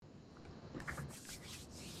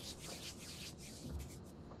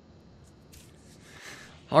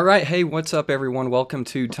All right, hey, what's up, everyone? Welcome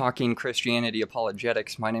to Talking Christianity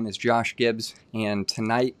Apologetics. My name is Josh Gibbs, and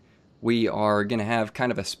tonight we are going to have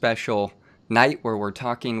kind of a special night where we're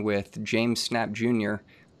talking with James Snap Jr.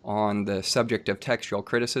 on the subject of textual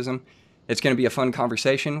criticism. It's going to be a fun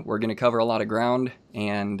conversation. We're going to cover a lot of ground,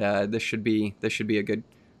 and this should be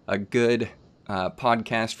a good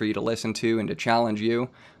podcast for you to listen to and to challenge you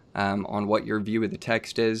on what your view of the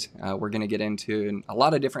text is. We're going to get into a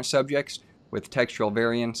lot of different subjects with textual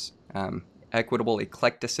variants, equitable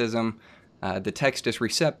eclecticism, the Textus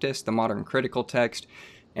Receptus, the modern critical text,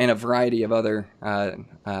 and a variety of other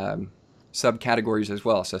subcategories as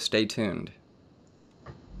well, so stay tuned.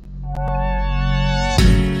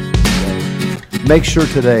 Make sure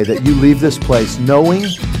today that you leave this place knowing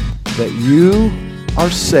that you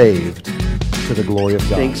are saved to the glory of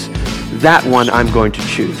God. Thinks that one I'm going to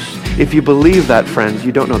choose. If you believe that, friends,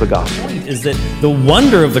 you don't know the gospel. Is that the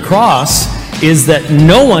wonder of the cross is that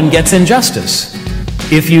no one gets injustice.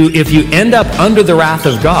 If you end up under the wrath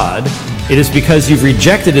of God, it is because you've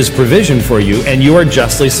rejected His provision for you and you are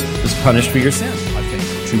justly punished for your sin. I think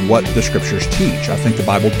to what the Scriptures teach. I think the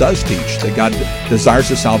Bible does teach that God desires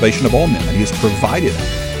the salvation of all men, and He has provided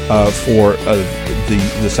for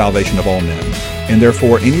the salvation of all men. And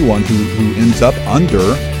therefore, anyone who ends up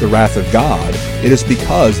under the wrath of God, it is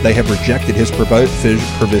because they have rejected His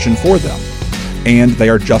provision for them, and they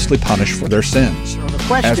are justly punished for their sins. The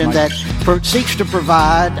question that seeks to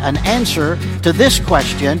provide an answer to this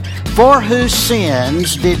question: for whose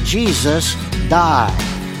sins did Jesus die?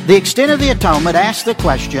 The extent of the atonement asks the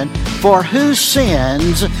question, for whose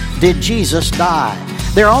sins did Jesus die?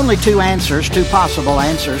 There are only two possible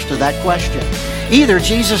answers to that question. Either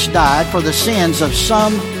Jesus died for the sins of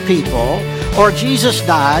some people, or Jesus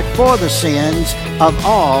died for the sins of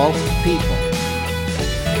all people.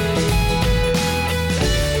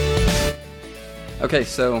 Okay,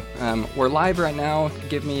 so we're live right now.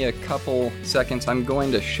 Give me a couple seconds. I'm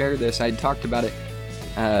going to share this. I talked about it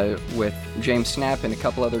with James Snap and a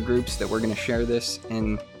couple other groups that we're going to share this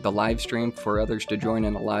in the live stream for others to join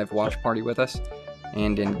in a live watch party with us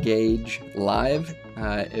and engage live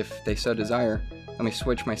if they so desire. Let me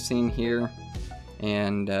switch my scene here,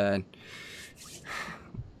 and it'll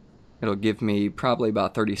give me probably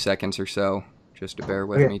about 30 seconds or so just to bear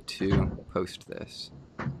with me to post this.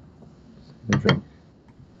 Okay,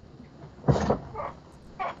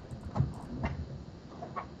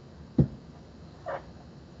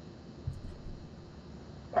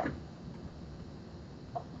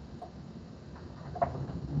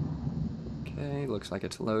 looks like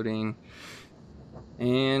it's loading.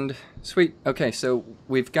 And sweet. Okay, so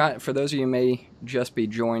we've got, for those of you who may just be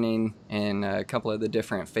joining in a couple of the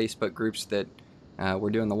different Facebook groups that we're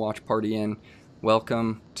doing the watch party in,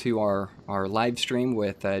 welcome to our live stream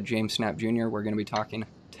with James Snap Jr. We're going to be talking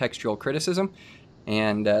textual criticism.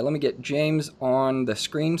 And let me get James on the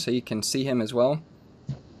screen so you can see him as well.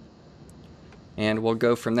 And we'll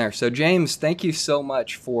go from there. So James, thank you so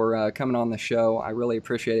much for coming on the show. I really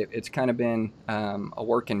appreciate it. It's kind of been a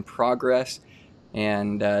work in progress.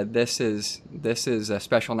 And this is a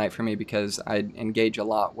special night for me because I engage a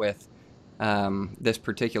lot with this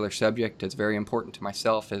particular subject. It's very important to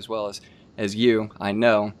myself as well as you, I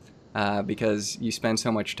know, because you spend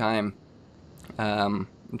so much time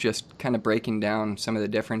just kind of breaking down some of the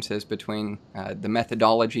differences between the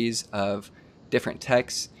methodologies of different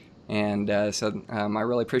texts. And so I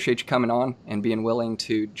really appreciate you coming on and being willing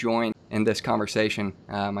to join in this conversation.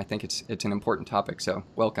 I think it's an important topic, so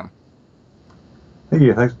welcome. Thank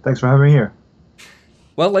you. Thanks for having me here.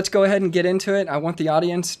 Well, let's go ahead and get into it. I want the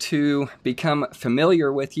audience to become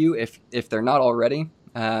familiar with you if they're not already.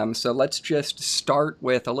 So let's just start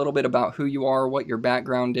with a little bit about who you are, what your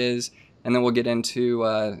background is, and then we'll get into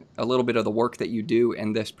a little bit of the work that you do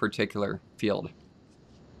in this particular field.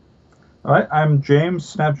 All right. I'm James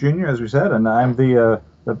Snap Jr., as we said, and I'm the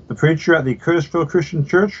preacher at the Curtisville Christian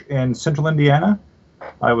Church in Central Indiana.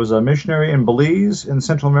 I was a missionary in Belize in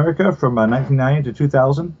Central America from 1990 to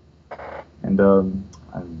 2000, and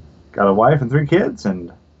I've got a wife and 3 kids,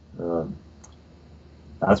 and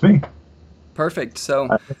that's me. Perfect.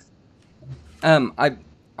 So I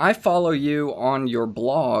follow you on your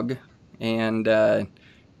blog, and you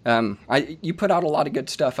put out a lot of good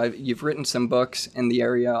stuff. You've written some books in the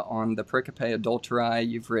area on the Pericope Adulterae.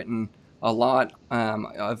 You've written a lot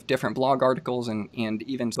of different blog articles and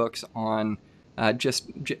even books on just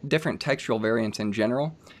different textual variants in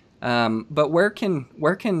general. But where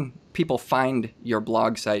can people find your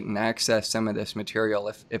blog site and access some of this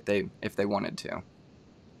material if they wanted to?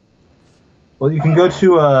 Well, you can go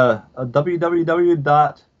to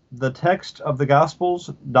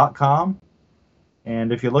www.thetextofthegospels.com,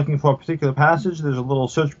 And if you're looking for a particular passage, there's a little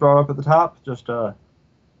search bar up at the top. Just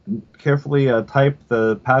carefully type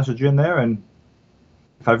the passage in there, and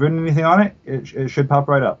if I've written anything on it, it should pop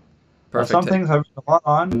right up. Perfect. Some things I've written a lot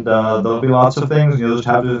on, and there'll be lots of things. You'll just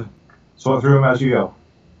have to sort through them as you go.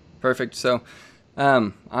 Perfect. So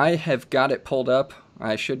I have got it pulled up.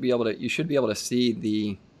 You should be able to see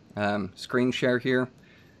the screen share here.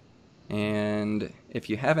 And if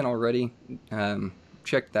you haven't already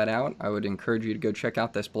checked that out, I would encourage you to go check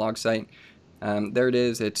out this blog site. There it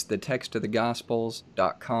is. It's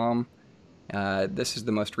thetextofthegospels.com. This is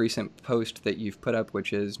the most recent post that you've put up,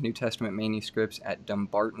 which is New Testament manuscripts at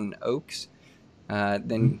Dumbarton Oaks.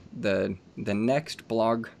 Then the next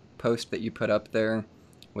blog post that you put up there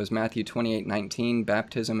was Matthew 28:19,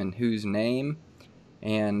 baptism in whose name?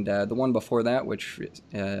 And the one before that, which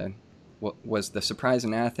was the surprise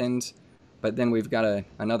in Athens. But then we've got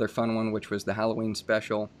another fun one, which was the Halloween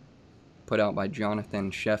special put out by Jonathan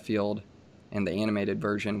Sheffield, and the animated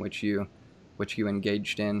version, which you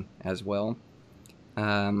engaged in as well.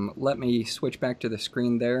 Let me switch back to the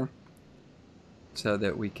screen there so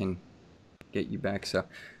that we can get you back. So,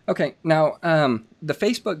 okay, now the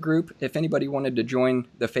Facebook group, if anybody wanted to join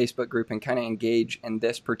the Facebook group and kind of engage in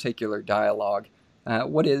this particular dialogue,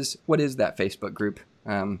 what is that Facebook group,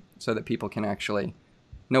 so that people can actually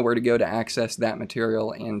know where to go to access that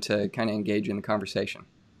material and to kind of engage in the conversation?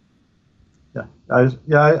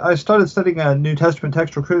 I started studying New Testament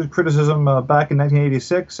textual criticism back in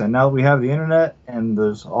 1986, and now we have the internet, and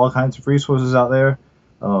there's all kinds of resources out there.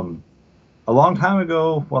 A long time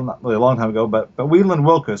ago, well, not really a long time ago, but Whelan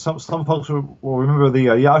Wilker, some folks will remember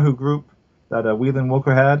the Yahoo group that Whelan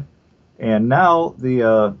Wilker had, and now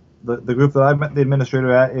the group that I'm the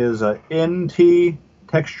administrator at is NT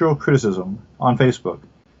Textual Criticism on Facebook.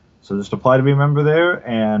 So just apply to be a member there,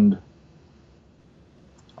 and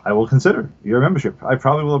I will consider your membership. I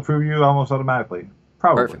probably will approve you almost automatically.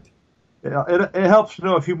 Probably. Perfect. It helps to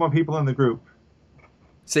know a few more people in the group.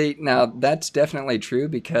 See, now that's definitely true,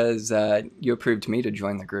 because you approved me to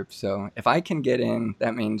join the group. So if I can get in,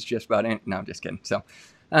 that means just about in. No, I'm just kidding. So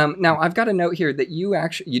now I've got a note here that you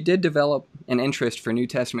did develop an interest for New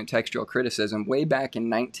Testament textual criticism way back in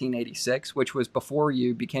 1986, which was before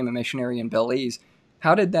you became a missionary in Belize.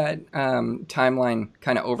 How did that timeline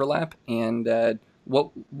kind of overlap, and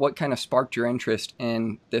what kind of sparked your interest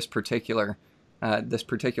in this particular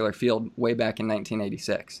field way back in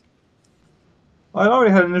 1986? I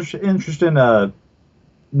already had an interest in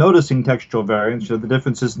noticing textual variants, the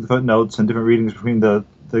differences in the footnotes and different readings between the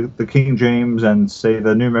King James and, say,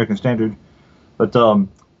 the New American Standard. But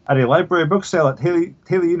at a library book sale at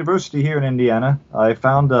Taylor University here in Indiana, I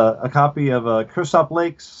found a copy of Kersop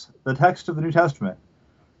Lake's The Text of the New Testament,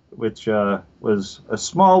 which was a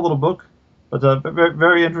small little book, but very,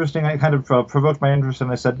 very interesting. It kind of provoked my interest,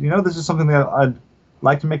 and I said, this is something that I'd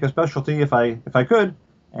like to make a specialty if I could.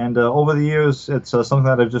 And over the years, it's something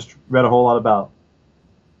that I've just read a whole lot about.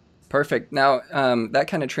 Perfect. Now, that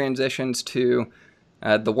kind of transitions to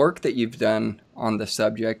the work that you've done on the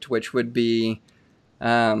subject, which would be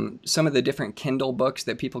some of the different Kindle books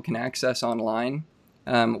that people can access online.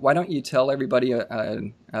 Why don't you tell everybody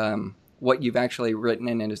what you've actually written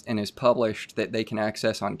and is published that they can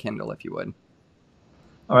access on Kindle, if you would?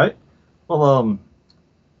 All right. Well,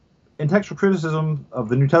 in textual criticism of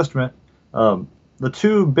the New Testament, the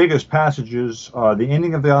two biggest passages are the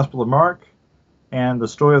ending of the Gospel of Mark and the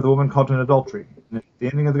story of the woman caught in adultery. In the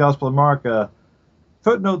ending of the Gospel of Mark,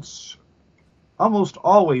 footnotes almost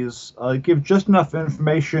always give just enough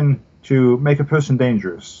information to make a person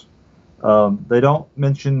dangerous. They don't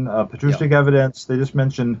mention patristic evidence. They just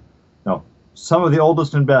mention some of the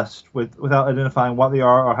oldest and best without identifying what they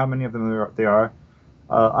are or how many of them they are.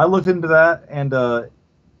 I looked into that, and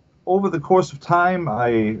over the course of time,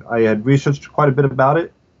 I had researched quite a bit about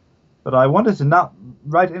it, but I wanted to not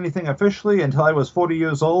write anything officially until I was 40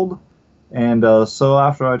 years old, and so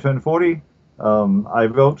after I turned 40, I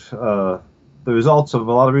wrote the results of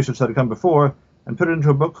a lot of research that had come before and put it into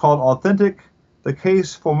a book called Authentic, The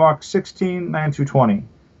Case for Mark 16, 9-20.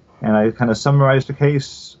 And I kind of summarized the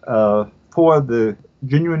case for the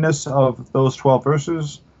genuineness of those 12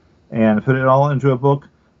 verses and put it all into a book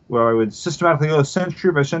where I would systematically go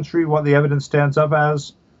century by century what the evidence stands up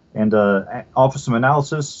as, and offer some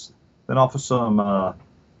analysis, then offer some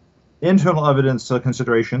internal evidence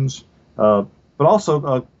considerations. But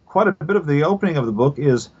also, quite a bit of the opening of the book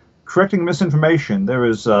is correcting misinformation. There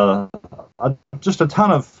is just a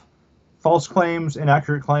ton of false claims,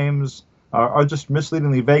 inaccurate claims, are just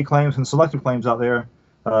misleadingly vague claims and selective claims out there.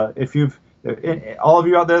 All of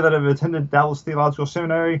you out there that have attended Dallas Theological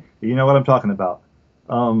Seminary, you know what I'm talking about.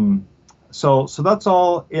 So that's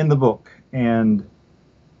all in the book, and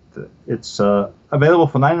it's available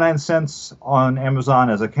for 99 cents on Amazon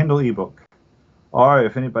as a Kindle ebook. Or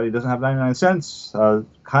if anybody doesn't have 99 cents,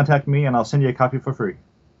 contact me and I'll send you a copy for free.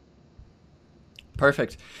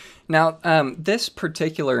 Perfect. Now, this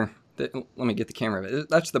particular, let me get the camera.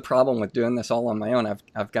 That's the problem with doing this all on my own.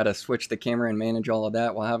 I've got to switch the camera and manage all of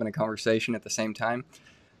that while having a conversation at the same time.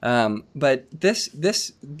 But this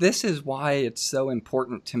is why it's so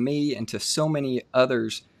important to me and to so many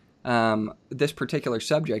others. This particular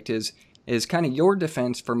subject is kind of your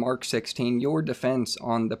defense for Mark 16, your defense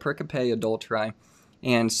on the pericope adulterae,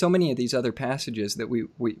 and so many of these other passages that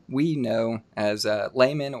we know as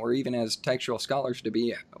laymen or even as textual scholars to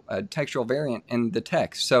be a textual variant in the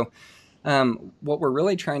text. So what we're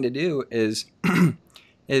really trying to do is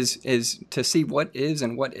is to see what is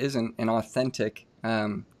and what isn't an authentic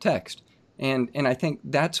text. And I think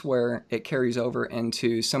that's where it carries over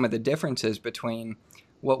into some of the differences between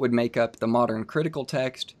what would make up the modern critical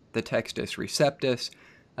text, the Textus Receptus,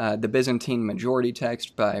 the Byzantine majority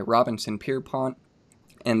text by Robinson Pierpont,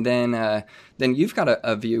 and then you've got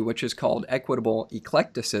a view which is called equitable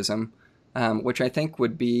eclecticism, which I think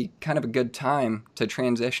would be kind of a good time to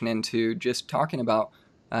transition into just talking about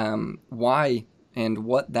why and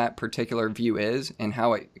what that particular view is and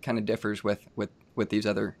how it kind of differs with these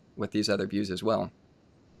other views as well.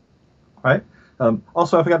 All right.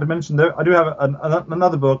 Also, I forgot to mention there. I do have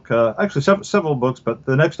another book, actually several books, but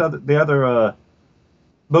the other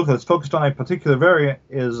book that's focused on a particular variant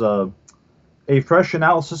is a fresh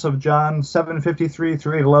analysis of John 7:53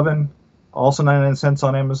 through 8:11. Also 99 cents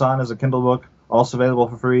on Amazon as a Kindle book. Also available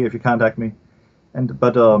for free if you contact me.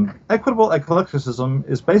 But equitable eclecticism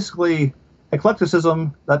is basically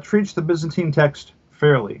eclecticism that treats the Byzantine text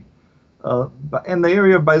fairly. In the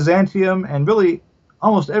area of Byzantium and really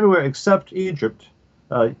almost everywhere except Egypt,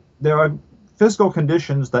 there are physical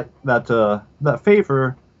conditions that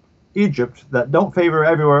favor Egypt that don't favor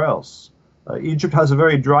everywhere else. Egypt has a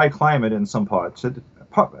very dry climate in some parts.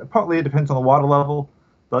 Partly it depends on the water level,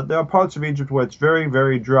 but there are parts of Egypt where it's very,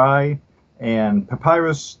 very dry, and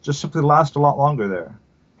papyrus just simply lasts a lot longer there.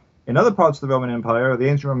 In other parts of the Roman Empire, the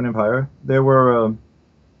ancient Roman Empire, there were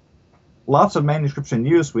lots of manuscripts in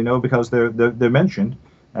use. We know because they're mentioned,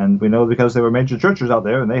 and we know because there were major churches out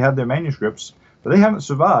there and they had their manuscripts, but they haven't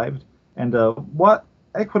survived. And what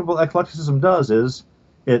equitable eclecticism does is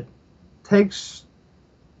it takes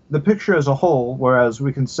the picture as a whole, whereas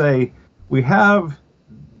we can say we have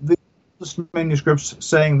the manuscripts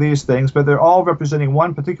saying these things, but they're all representing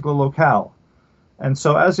one particular locale. And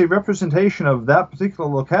so as a representation of that particular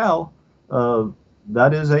locale,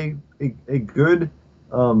 that is a good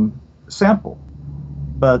sample.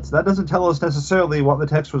 But that doesn't tell us necessarily what the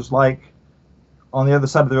text was like on the other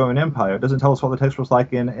side of the Roman Empire. It doesn't tell us what the text was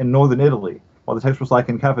like in northern Italy, what the text was like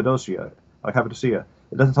in Cappadocia.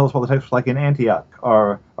 It doesn't tell us what the text was like in Antioch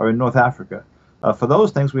or in North Africa. For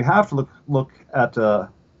those things, we have to look at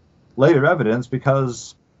later evidence,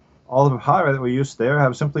 because all the papyri that were used there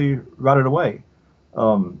have simply rotted away.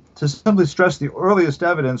 To simply stress the earliest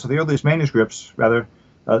evidence, or the earliest manuscripts, rather,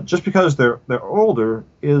 just because they're older,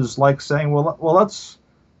 is like saying, well, let's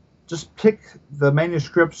just pick the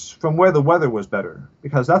manuscripts from where the weather was better,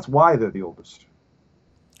 because that's why they're the oldest.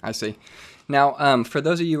 I see. Now, for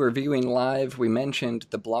those of you who are viewing live, we mentioned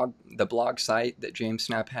the blog site that James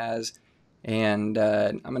Snap has, and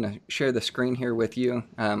I'm going to share the screen here with you.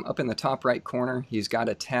 Up in the top right corner, he's got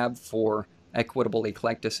a tab for equitable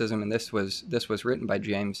eclecticism, and this was written by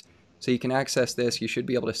James. So you can access this. You should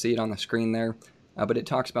be able to see it on the screen there. But it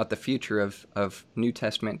talks about the future of New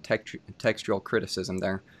Testament textual criticism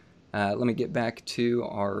there. Let me get back to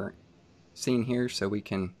our scene here so we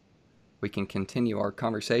can continue our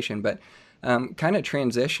conversation. But kind of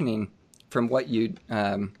transitioning from what you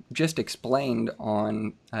just explained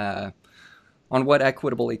on what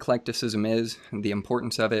equitable eclecticism is, and the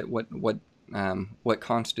importance of it, what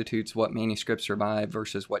constitutes what manuscripts survive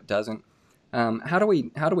versus what doesn't. How do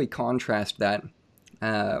we contrast that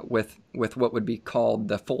with what would be called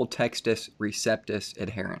the full Textus Receptus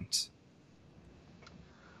adherents?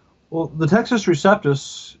 Well, the Textus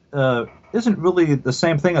Receptus isn't really the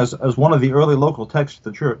same thing as one of the early local texts of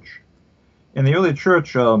the church. In the early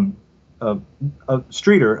church,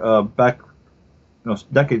 Streeter, back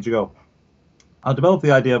decades ago, developed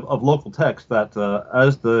the idea of local text, that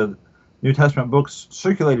as the New Testament books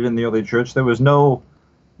circulated in the early church, there was no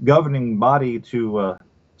governing body to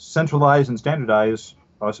centralize and standardize,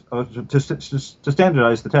 to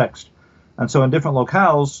standardize the text. And so in different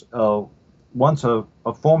locales, once a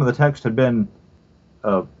form of the text had been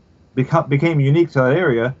became unique to that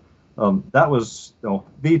area, That was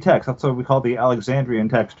the text. That's what we call the Alexandrian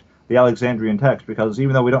text. The Alexandrian text, because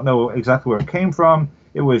even though we don't know exactly where it came from,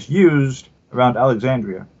 it was used around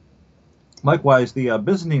Alexandria. Likewise, the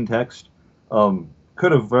Byzantine text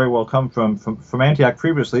could have very well come from Antioch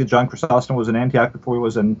previously. John Chrysostom was in Antioch before he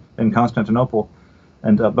was in Constantinople,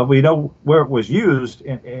 and but we know where it was used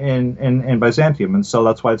in Byzantium, and so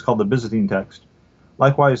that's why it's called the Byzantine text.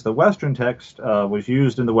 Likewise, the Western text was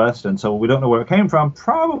used in the West, and so we don't know where it came from.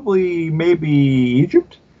 Probably, maybe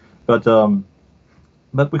Egypt, but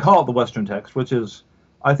we call it the Western text, which is,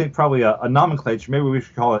 I think, probably a nomenclature. Maybe we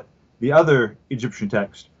should call it the other Egyptian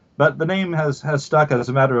text. But the name has stuck as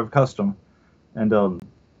a matter of custom, and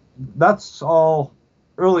that's all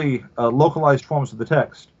early localized forms of the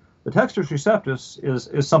text. The Textus Receptus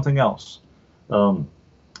is something else.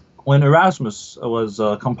 When Erasmus was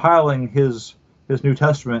compiling his New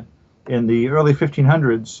Testament in the early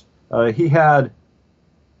 1500s, he had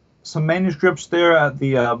some manuscripts there at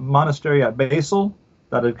the monastery at Basel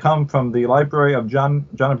that had come from the library of John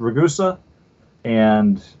of Ragusa,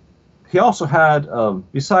 and he also had,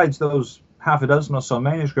 besides those half a dozen or so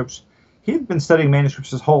manuscripts, he'd been studying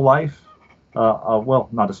manuscripts his whole life. Well,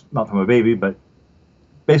 not from a baby, but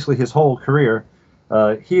basically his whole career.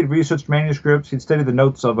 He had researched manuscripts. He'd studied the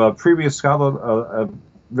notes of a previous scholar,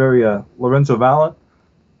 Lorenzo Valla,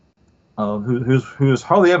 who's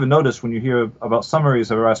hardly ever noticed when you hear about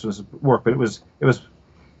summaries of Erasmus' work. But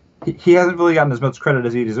he hasn't really gotten as much credit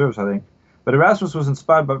as he deserves, I think. But Erasmus was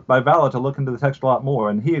inspired by Valla to look into the text a lot more,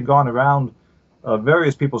 and he had gone around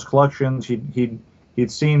various people's collections.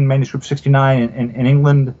 He'd seen Manuscript 69 in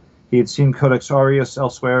England. He had seen Codex Aureus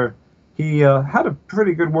elsewhere. He had a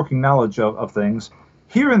pretty good working knowledge of things.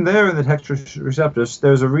 Here and there in the Textus Receptus,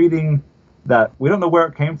 there's a reading that we don't know where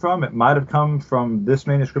it came from. It might have come from this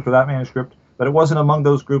manuscript or that manuscript, but it wasn't among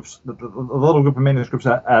those groups, the little group of manuscripts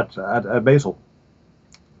at Basel.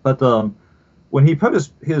 But when he put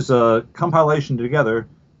his compilation together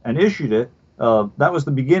and issued it, that was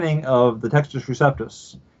the beginning of the Textus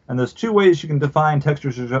Receptus. And there's two ways you can define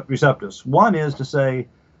Textus Receptus. One is to say,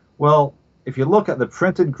 well, if you look at the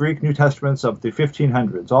printed Greek New Testaments of the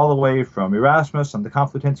 1500s, all the way from Erasmus and the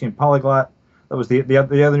Complutensian Polyglot, that was the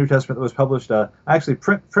other New Testament that was published, actually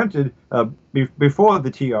printed before the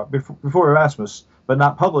TR, before Erasmus, but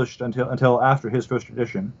not published until after his first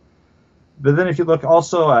edition. But then if you look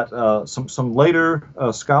also at some later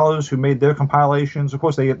scholars who made their compilations, of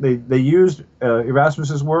course they used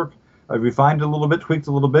Erasmus's work, refined it a little bit, tweaked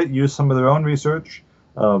a little bit, used some of their own research.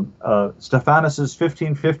 Stephanus's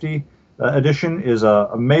 1550 edition is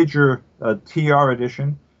a major TR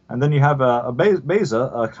edition. And then you have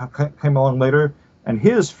Beza came along later, and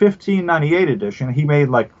his 1598 edition, he made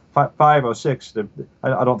like 5 or 6.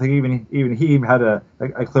 I don't think even he had a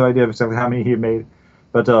clear idea of exactly how many he had made.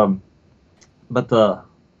 But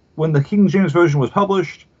when the King James Version was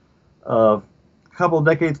published, a couple of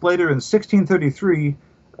decades later, in 1633,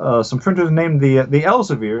 some printers named the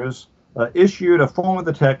Elzevirs issued a form of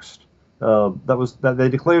the text that they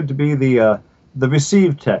declared to be the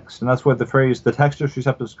received text, and that's where the phrase "the Textus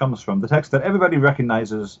Receptus" comes from. The text that everybody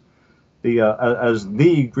recognizes as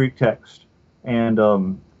the Greek text. And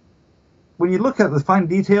when you look at the fine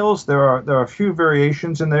details, there are a few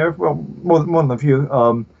variations in there. Well, more than a few.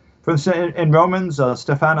 For instance, in Romans,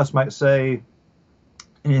 Stephanus might say,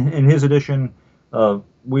 in his edition,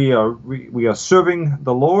 we are serving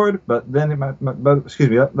the Lord, but then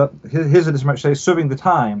his edition might say serving the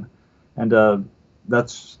time, and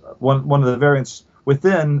that's one of the variants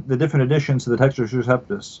within the different editions of the Textus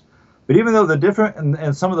Receptus. But even though they're different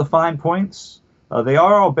in some of the fine points, they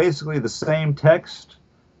are all basically the same text.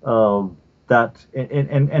 That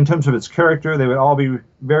in terms of its character, they would all be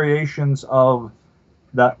variations of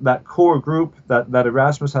that core group that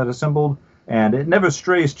Erasmus had assembled, and it never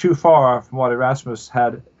strays too far from what Erasmus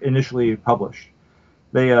had initially published.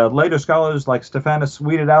 Later scholars like Stephanus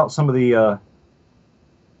weeded out some of the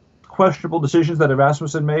questionable decisions that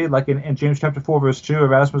Erasmus had made, like in James chapter 4, verse 2,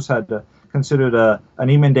 Erasmus had considered an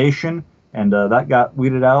emendation, and that got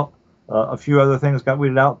weeded out. A few other things got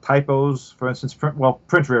weeded out. Typos, for instance,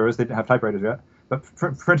 printer errors. They didn't have typewriters yet, but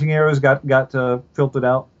printing errors got filtered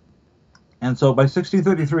out. And so by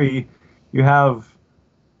 1633, you have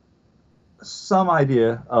some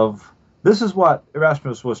idea of this is what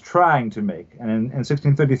Erasmus was trying to make. And in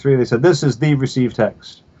 1633, they said this is the received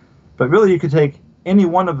text. But really, you could take any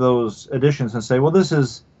one of those editions and say, well, this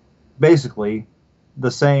is basically the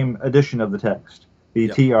same edition of the text, the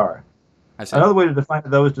TR. Another way to define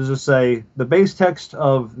those is to say the base text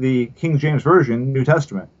of the King James Version, New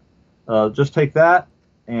Testament. Just take that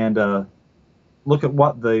and look at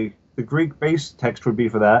what the the Greek base text would be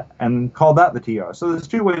for that, and call that the TR. So there's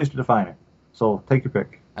two ways to define it. So take your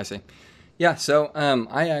pick. I see. Yeah, so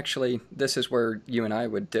I actually, this is where you and I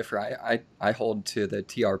would differ. I hold to the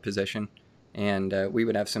TR position, and we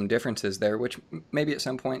would have some differences there, which maybe at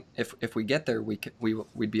some point, if we get there,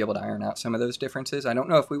 we'd be able to iron out some of those differences. I don't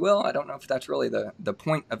know if we will. I don't know if that's really the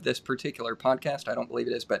point of this particular podcast. I don't believe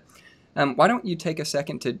it is, but why don't you take a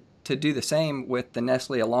second to do the same with the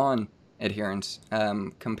Nestle-Aland adherents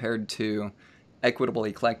compared to equitable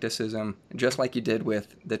eclecticism, just like you did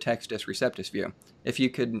with the Textus Receptus view. If you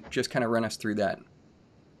could just kind of run us through that.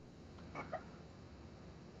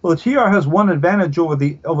 Well, the TR has one advantage over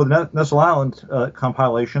the Nestle-Aland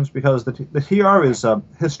compilations, because the TR is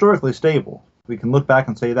historically stable. We can look back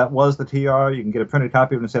and say that was the TR. You can get a printed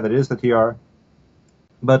copy of it and say that is the TR.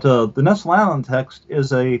 But the Nestle-Aland text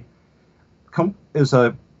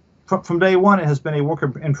from day one, it has been a work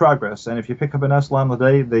in progress. And if you pick up a Nestle-Aland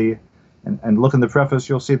today, and look in the preface,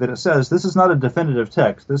 you'll see that it says this is not a definitive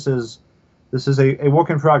text. This is a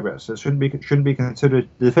work in progress. It shouldn't be considered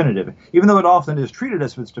definitive, even though it often is treated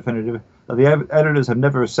as if it's definitive. The editors have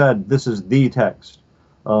never said this is the text.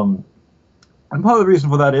 And part of the reason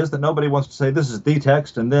for that is that nobody wants to say this is the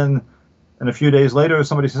text, and then and a few days later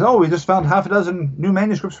somebody says, oh, we just found half a dozen new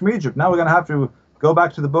manuscripts from Egypt. Now we're going to have to go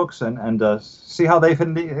back to the books and see how they fit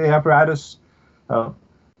in the apparatus.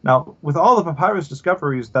 Now, with all the papyrus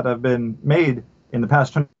discoveries that have been made in the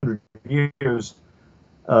past 100 years,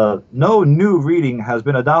 no new reading has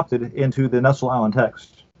been adopted into the Nestle-Aland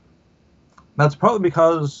text. That's probably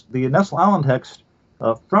because the Nestle-Aland text,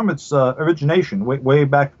 from its origination, way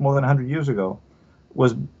back more than 100 years ago,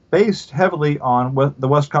 was based heavily on the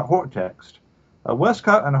Westcott-Hort text.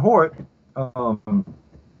 Westcott and Hort, I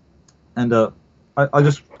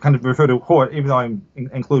just kind of refer to Hort, even though I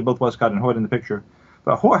include both Westcott and Hort in the picture.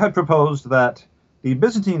 But Hort had proposed that the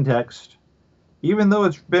Byzantine text, even though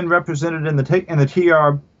it's been represented in the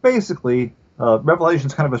TR, basically, Revelation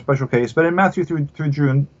is kind of a special case, but in Matthew through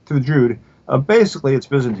Jude, basically it's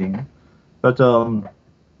Byzantine. But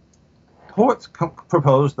Hort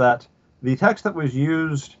proposed that the text that was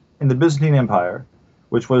used in the Byzantine Empire,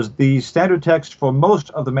 which was the standard text for most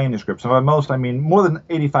of the manuscripts, and by most I mean more than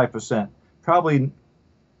 85%, probably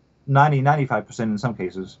 95% in some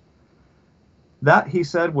cases, that, he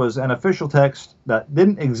said, was an official text that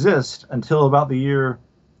didn't exist until about the year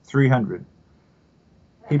 300.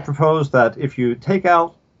 He proposed that if you take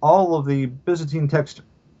out all of the Byzantine text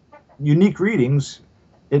unique readings,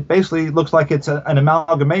 it basically looks like it's an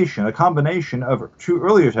amalgamation, a combination of two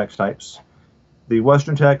earlier text types, the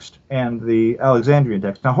Western text and the Alexandrian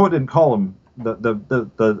text. Now, Hort didn't call them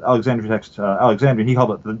the Alexandrian text Alexandrian. He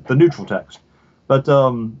called it the neutral text. But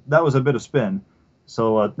that was a bit of spin.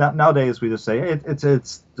 So nowadays we just say it's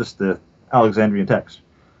just the Alexandrian text.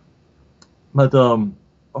 But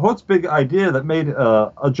Hort's big idea that made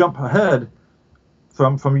a jump ahead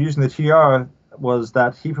from using the TR was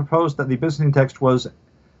that he proposed that the Byzantine text was,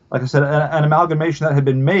 like I said, an amalgamation that had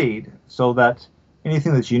been made, so that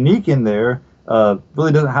anything that's unique in there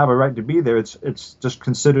really doesn't have a right to be there. It's just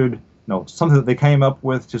considered something that they came up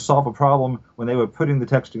with to solve a problem when they were putting the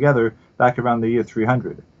text together back around the year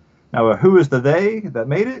 300. Now, who is the they that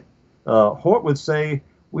made it? Hort would say,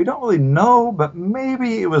 we don't really know, but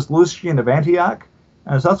maybe it was Lucian of Antioch.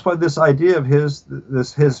 And so that's why this idea of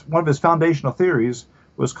one of his foundational theories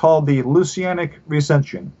was called the Lucianic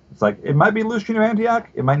recension. It's like, it might be Lucian of Antioch,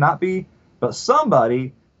 it might not be, but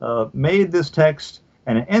somebody made this text,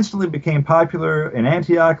 and it instantly became popular in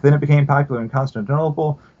Antioch, then it became popular in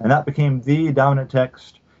Constantinople, and that became the dominant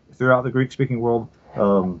text throughout the Greek-speaking world.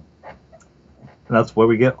 And that's where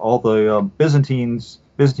we get all the Byzantine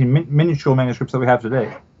miniature manuscripts that we have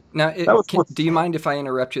today. Now, do you mind if I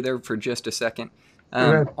interrupt you there for just a second?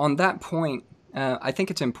 On that point, I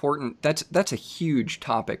think it's important. That's a huge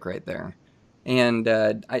topic right there. And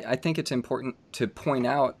I think it's important to point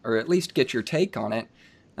out, or at least get your take on it.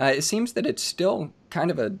 It seems that it's still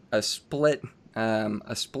kind of a split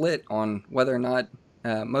on whether or not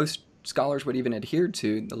most scholars would even adhere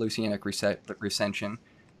to the Lucianic recension.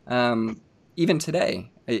 Even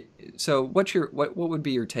today. So what would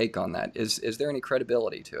be your take on that? Is there any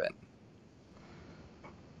credibility to it?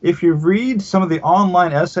 If you read some of the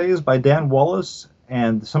online essays by Dan Wallace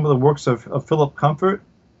and some of the works of Philip Comfort,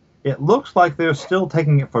 it looks like they're still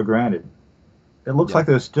taking it for granted. It looks like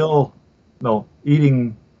they're still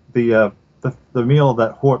eating the meal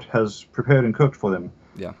that Hort has prepared and cooked for them.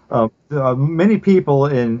 Yeah. There are many people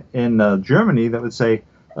in Germany that would say,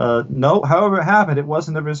 no, however it happened, it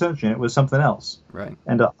wasn't a recension, it was something else. Right.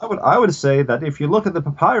 And I would say that if you look at the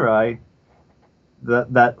papyri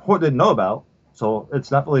that Hort didn't know about, So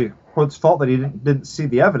it's not really Hort's fault that he didn't see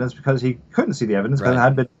the evidence, because he couldn't see the evidence because it Right.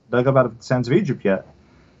 hadn't been dug up out of the sands of Egypt yet.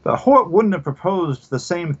 But Hort wouldn't have proposed the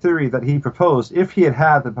same theory that he proposed if he had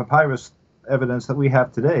had the papyrus evidence that we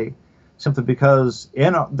have today, simply because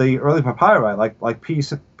in the early papyri, like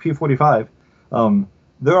P45,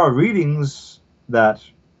 there are readings that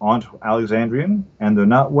aren't Alexandrian and they're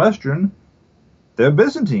not Western. They're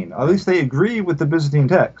Byzantine. At least they agree with the Byzantine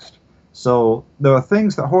text. So there are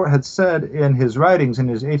things that Hort had said in his writings in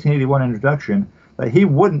his 1881 introduction that he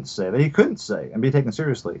wouldn't say, that he couldn't say and be taken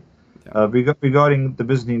seriously regarding the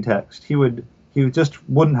Byzantine text. He just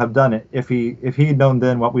wouldn't have done it if he'd known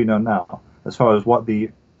then what we know now, as far as what the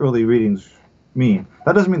early readings mean.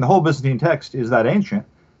 That doesn't mean the whole Byzantine text is that ancient,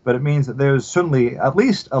 but it means that there's certainly at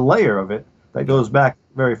least a layer of it that goes back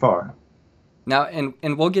very far. Now, and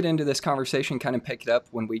we'll get into this conversation, kind of pick it up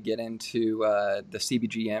when we get into the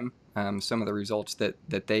CBGM, some of the results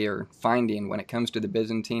that they are finding when it comes to the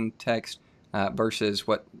Byzantine text versus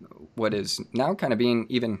what is now kind of being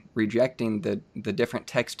even rejecting the different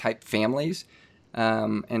text type families,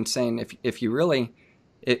 and saying if you really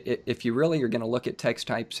are going to look at text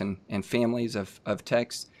types and families of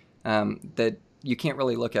texts, that you can't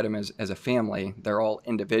really look at them as a family. They're all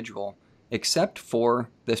individual, except for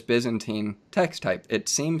this Byzantine text type. It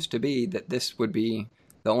seems to be that this would be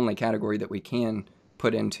the only category that we can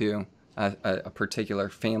put into a particular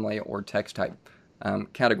family or text type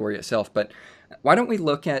category itself. But why don't we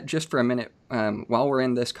look at, just for a minute, while we're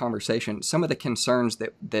in this conversation, some of the concerns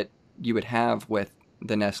that you would have with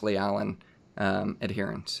the Nestle Aland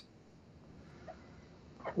adherents?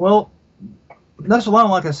 Well, Nestle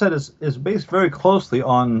Aland, like I said, is based very closely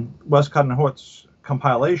on Westcott and Hort's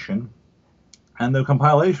compilation, and the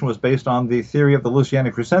compilation was based on the theory of the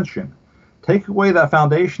Lucianic recension. Take away that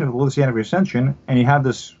foundation of the Lucianic recension, and you have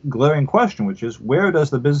this glaring question, which is, where does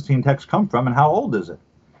the Byzantine text come from, and how old is it?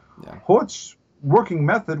 Yeah. Hort's working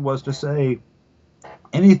method was to say,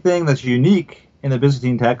 anything that's unique in the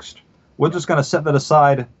Byzantine text, we're just going to set that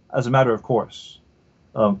aside as a matter of course.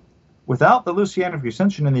 Without the Lucianic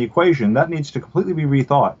recension in the equation, that needs to completely be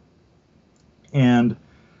rethought. And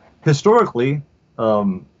historically,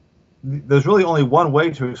 there's really only one way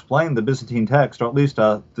to explain the Byzantine text, or at least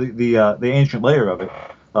the ancient layer of it.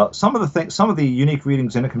 Some of the unique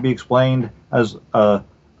readings in it can be explained as a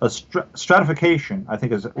stratification. I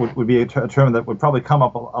think would be a term that would probably come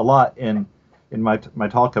up a lot in my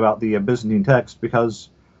talk about the Byzantine text, because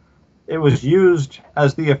it was used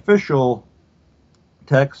as the official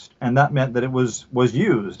text, and that meant that it was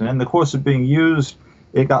used. And in the course of being used,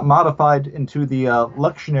 it got modified into the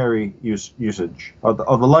lectionary usage, or the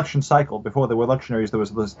lection cycle. Before there were lectionaries, there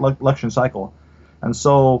was this lection cycle. And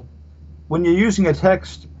so when you're using a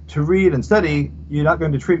text to read and study, you're not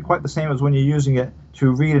going to treat it quite the same as when you're using it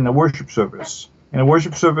to read in a worship service. In a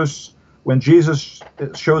worship service, when Jesus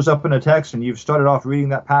shows up in a text and you've started off reading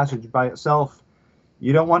that passage by itself,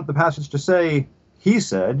 you don't want the passage to say, he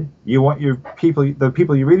said. You want the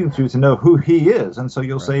people you're reading to know who he is, and so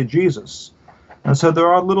you'll say Jesus. And so there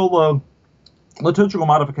are little liturgical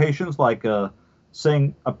modifications, like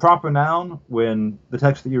saying a proper noun when the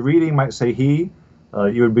text that you're reading might say he.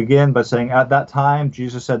 You would begin by saying, at that time,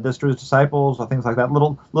 Jesus said this to his disciples, or things like that.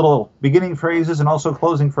 Little beginning phrases and also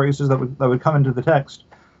closing phrases that would come into the text.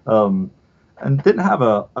 And didn't have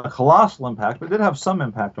a colossal impact, but did have some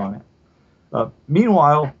impact on it.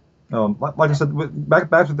 Meanwhile, like I said,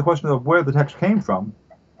 back to the question of where the text came from.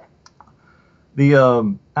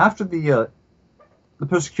 After the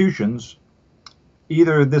persecutions,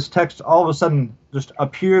 either this text all of a sudden just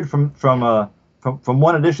appeared from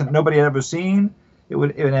one edition that nobody had ever seen. It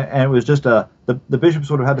was just the bishops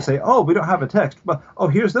would have had to say, oh, we don't have a text, but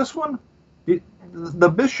here's this one. The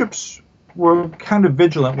bishops were kind of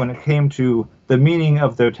vigilant when it came to the meaning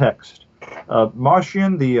of their text.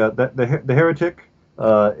 Marcion, the heretic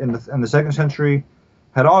in the 2nd century,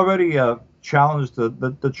 had already challenged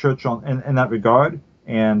the church in that regard,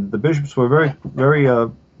 and the bishops were very, very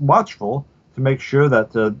watchful to make sure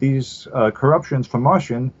that these corruptions from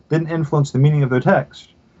Marcion didn't influence the meaning of their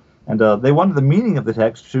text. And they wanted the meaning of the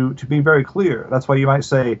text to be very clear. That's why you might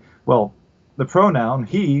say, well, the pronoun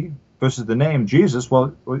he versus the name Jesus,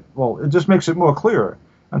 well, it just makes it more clear.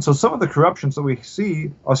 And so some of the corruptions that we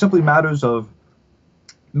see are simply matters of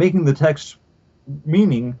making the text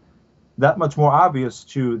meaning that much more obvious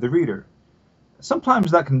to the reader.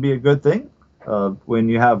 Sometimes that can be a good thing when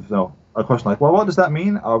you have a question like, well, what does that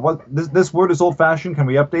mean? This word is old-fashioned. Can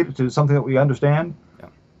we update it to something that we understand? Yeah.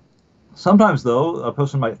 Sometimes, though, a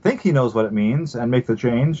person might think he knows what it means and make the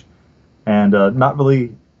change and not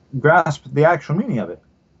really grasp the actual meaning of it.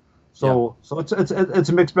 So it's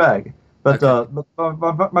a mixed bag. But, Okay.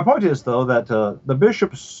 but my point is, though, that the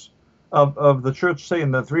bishops of the church, say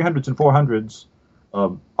in the 300s and 400s,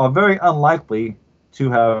 are very unlikely to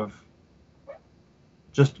have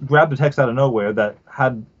just grabbed a text out of nowhere that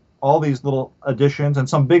had all these little additions and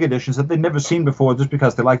some big additions that they'd never seen before just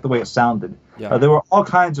because they liked the way it sounded. Yeah. There were all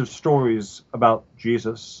kinds of stories about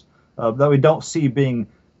Jesus that we don't see being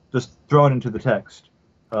just thrown into the text.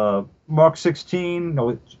 Mark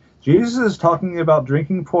 16, Jesus is talking about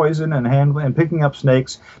drinking poison and handling and picking up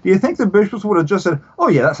snakes. Do you think the bishops would have just said, "Oh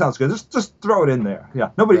yeah, that sounds good. Just throw it in there"? Yeah,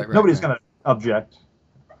 nobody's going to object.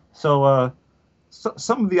 So,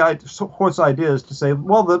 some of the Hort's ideas to say,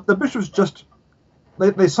 well, the bishops just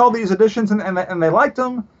they saw these additions and they liked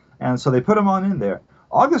them, and so they put them on in there.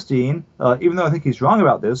 Augustine, even though I think he's wrong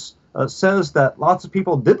about this, says that lots of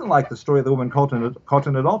people didn't like the story of the woman caught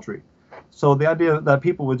in adultery. So the idea that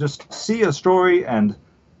people would just see a story and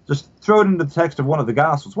just throw it into the text of one of the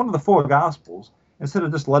Gospels, one of the 4 Gospels, instead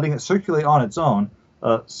of just letting it circulate on its own,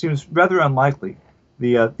 seems rather unlikely.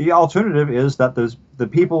 The alternative is that the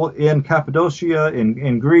people in Cappadocia,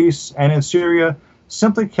 in Greece, and in Syria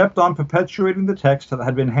simply kept on perpetuating the text that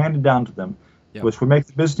had been handed down to them, which would make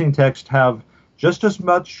the Byzantine text have just as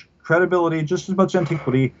much credibility, just as much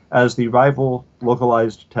antiquity as the rival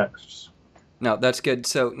localized texts. No, that's good.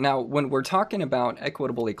 So now when we're talking about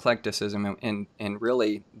equitable eclecticism and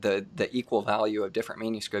really the equal value of different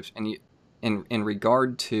manuscripts, and in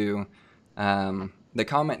regard to the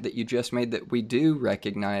comment that you just made that we do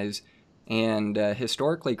recognize, and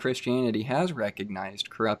historically Christianity has recognized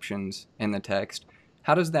corruptions in the text,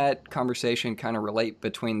 how does that conversation kind of relate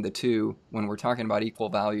between the two when we're talking about equal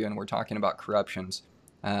value and we're talking about corruptions?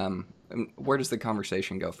 Where does the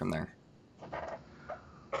conversation go from there?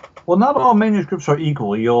 Well, not all manuscripts are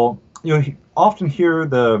equal. You'll often hear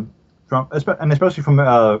especially from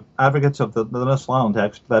advocates of the Nestle-Aland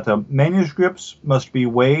text, that manuscripts must be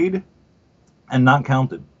weighed and not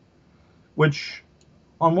counted, which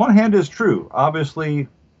on one hand is true. Obviously,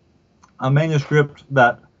 a manuscript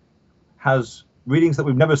that has readings that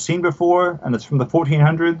we've never seen before, and it's from the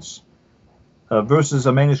 1400s, versus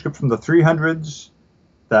a manuscript from the 300s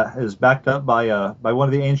that is backed up by one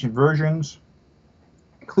of the ancient versions.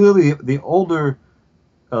 Clearly, the older,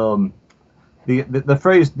 the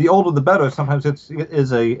phrase "the older the better" sometimes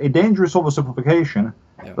is a dangerous oversimplification.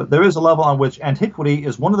 Yeah. But there is a level on which antiquity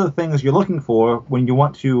is one of the things you're looking for when you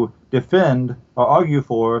want to defend or argue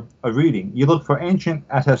for a reading. You look for ancient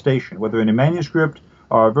attestation, whether in a manuscript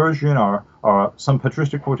or a version or some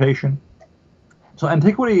patristic quotation. So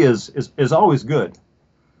antiquity is always good,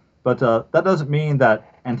 but that doesn't mean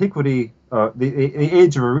that antiquity, the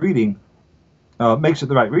age of a reading, makes it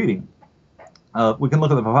the right reading. We can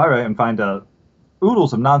look at the papyri and find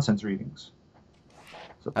oodles of nonsense readings.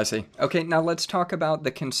 So. I see. Okay, now let's talk about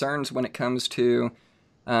the concerns when it comes to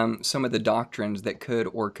some of the doctrines that could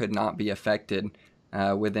or could not be affected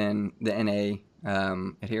within the NA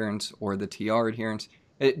adherents or the TR adherents.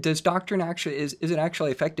 Does doctrine actually is it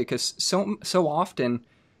actually affected? Because so often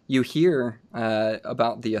you hear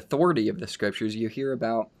about the authority of the scriptures. You hear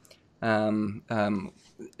about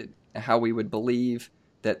how we would believe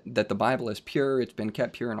that the Bible is pure. It's been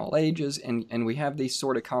kept pure in all ages, and we have these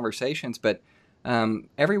sort of conversations. But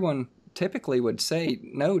everyone typically would say,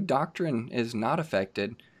 no, doctrine is not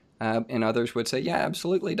affected. And others would say, yeah,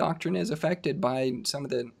 absolutely, doctrine is affected by some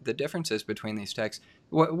of the differences between these texts.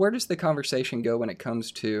 Where does the conversation go when it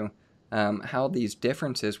comes to how these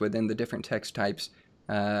differences within the different text types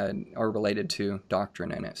are related to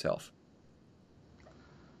doctrine in itself?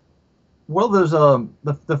 Well, there's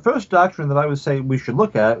the first doctrine that I would say we should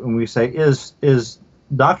look at when we say is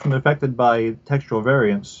doctrine affected by textual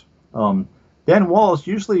variance. Dan Wallace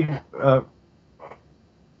usually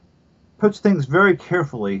puts things very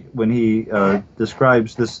carefully when he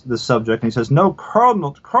describes this subject, and he says no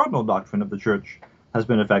cardinal doctrine of the church has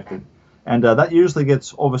been affected, and that usually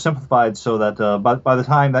gets oversimplified so that by the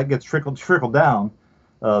time that gets trickled down,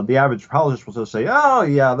 the average apologist will just say, oh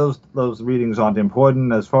yeah, those readings aren't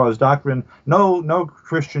important as far as doctrine. No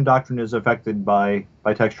Christian doctrine is affected by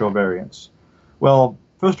textual variance. Well,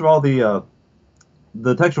 first of all, the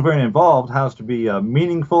textual variant involved has to be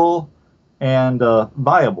meaningful and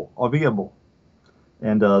viable or viable.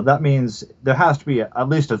 And that means there has to be at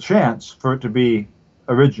least a chance for it to be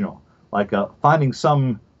original. Like finding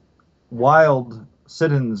some wild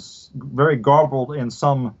sit-ins very garbled in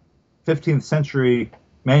some 15th century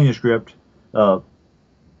manuscript, that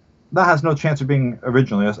has no chance of being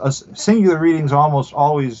original. Singular readings are almost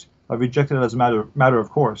always rejected as a matter of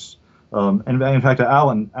course. And in fact,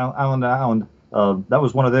 Allen, that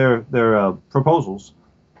was one of their proposals.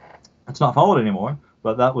 It's not followed anymore,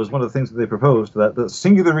 but that was one of the things that they proposed, that the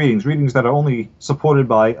singular readings that are only supported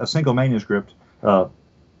by a single manuscript,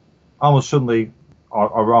 almost certainly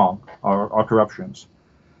are wrong, are corruptions.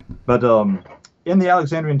 But in the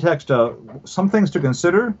Alexandrian text, some things to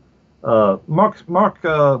consider. Mark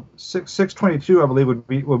 6:22, I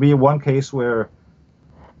believe, would be one case where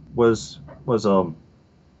was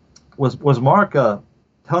Mark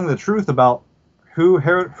telling the truth about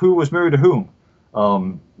who was married to whom,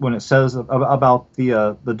 when it says about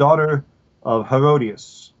the daughter of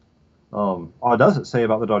Herodias, or does it say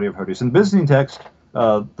about the daughter of Herodias? In the Byzantine text,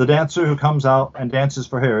 the dancer who comes out and dances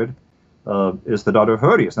for Herod is the daughter of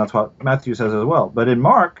Herodias. And that's what Matthew says as well. But in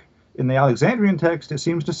Mark, in the Alexandrian text, it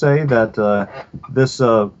seems to say that this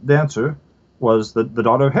dancer was the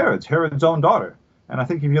daughter of Herod's own daughter. And I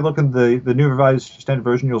think if you look in the New Revised Standard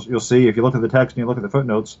Version, you'll see, if you look at the text and you look at the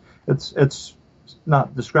footnotes, it's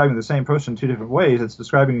not describing the same person in two different ways. It's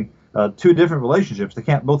describing two different relationships. They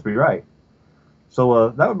can't both be right. So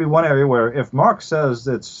that would be one area where if Mark says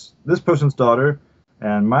it's this person's daughter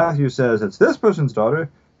and Matthew says it's this person's daughter,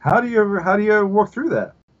 how do you work through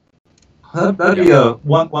that? That'd be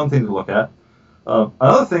one thing to look at.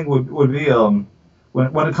 Another thing would be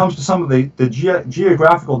when it comes to some of the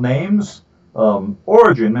geographical names.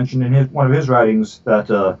 Origen mentioned in one of his writings that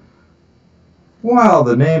the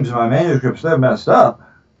names in my manuscripts, they're messed up,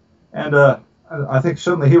 and I think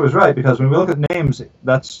certainly he was right, because when we look at names,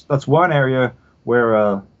 that's one area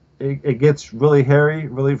where it gets really hairy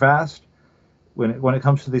really fast when it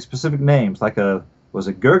comes to these specific names, like was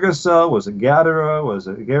it Gergesa, was it Gadara, was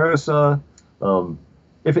it Gerasa?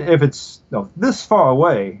 If it's this far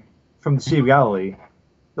away from the Sea of Galilee,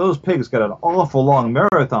 those pigs got an awful long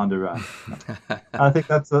marathon to run. I think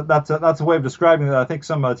that's a way of describing that. I think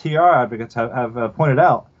some TR advocates have pointed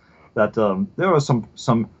out that there are some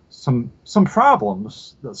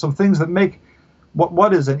problems, some things that make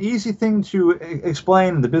what is an easy thing to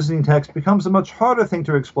explain in the Byzantine text becomes a much harder thing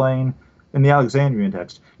to explain in the Alexandrian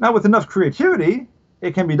text. Now, with enough creativity,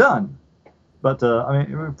 it can be done. But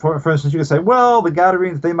for instance, you could say, well, the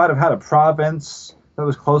Gadarenes, they might have had a province that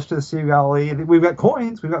was close to the Sea of Galilee. We've got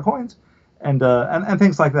coins, and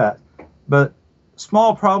things like that. But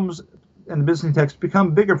small problems in the Byzantine text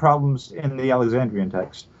become bigger problems in the Alexandrian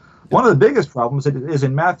text. One of the biggest problems is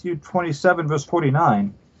in Matthew 27, verse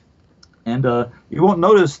 49. And you won't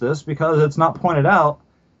notice this because it's not pointed out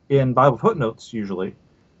in Bible footnotes usually.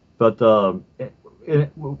 But when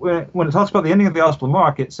it talks about the ending of the Gospel of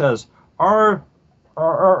Mark, it says, our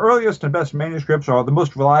earliest and best manuscripts, or the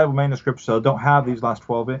most reliable manuscripts, don't have these last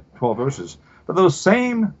 12 verses. But those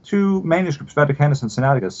same two manuscripts, Vaticanus and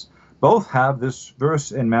Sinaiticus, both have this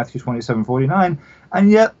verse in Matthew 27:49, and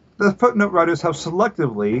yet the footnote writers have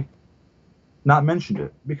selectively not mentioned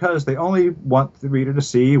it, because they only want the reader to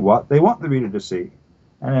see what they want the reader to see.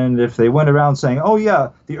 And if they went around saying, oh yeah,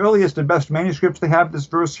 the earliest and best manuscripts, they have this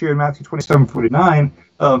verse here in Matthew 27:49,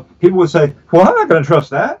 people would say, well, I'm not going to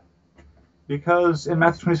trust that. Because in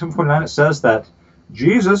Matthew 27:49 it says that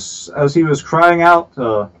Jesus, as he was crying out,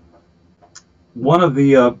 one of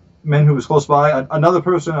the men who was close by, another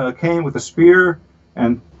person came with a spear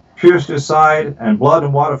and pierced his side, and blood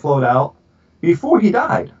and water flowed out before he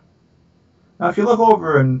died. Now, if you look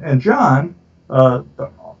over in John, the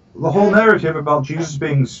whole narrative about Jesus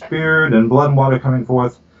being speared and blood and water coming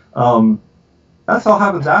forth, that's all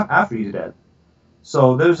happens after he's dead.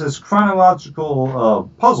 So there's this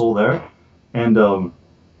chronological puzzle there. And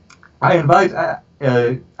I invite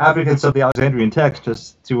advocates of the Alexandrian text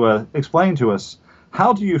to explain to us,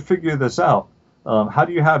 how do you figure this out? How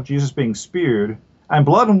do you have Jesus being speared and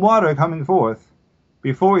blood and water coming forth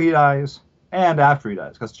before he dies and after he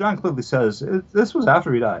dies? Because John clearly says this was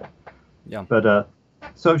after he died. Yeah. But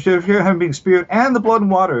so if you're having being speared and the blood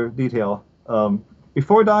and water detail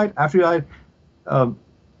before he died, after he died,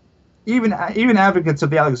 even advocates of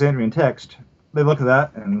the Alexandrian text, they look at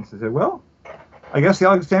that and they say, well, I guess the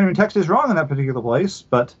Alexandrian text is wrong in that particular place,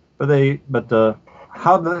 but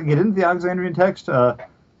how do they get into the Alexandrian text?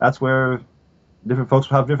 That's where different folks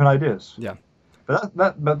will have different ideas. Yeah. But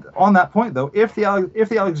on that point though, if the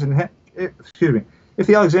Alexandrian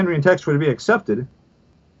text were to be accepted,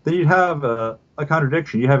 then you'd have a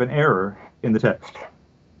contradiction. You have an error in the text.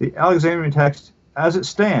 The Alexandrian text, as it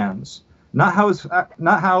stands, not how it's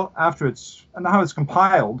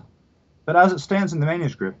compiled, but as it stands in the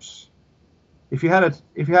manuscripts. If you had a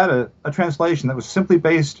translation that was simply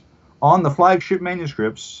based on the flagship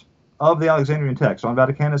manuscripts of the Alexandrian text, on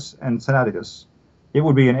Vaticanus and Sinaiticus, it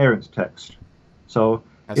would be an errant text. So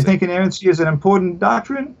if you think inerrancy is an important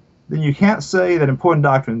doctrine, then you can't say that important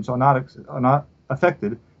doctrines are not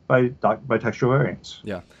affected by textual variants.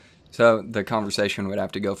 Yeah. So the conversation would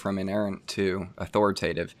have to go from inerrant to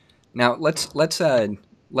authoritative. Now let's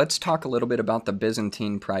talk a little bit about the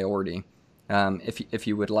Byzantine priority. If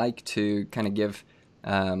you would like to kind of give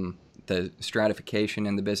the stratification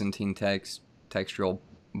in the Byzantine text, textual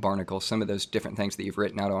barnacle, some of those different things that you've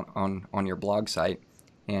written out on your blog site,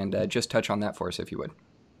 and just touch on that for us, if you would.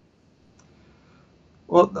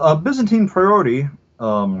 Well, Byzantine priority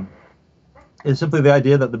is simply the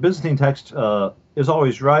idea that the Byzantine text is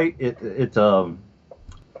always right.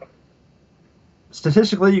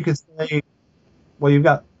 Statistically, you could say, well, you've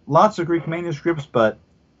got lots of Greek manuscripts, but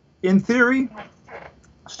in theory,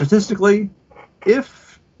 statistically,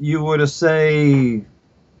 if you were to say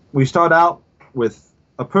we start out with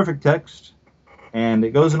a perfect text and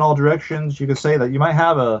it goes in all directions, you could say that you might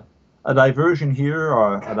have a diversion here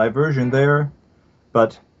or a diversion there,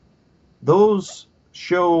 but those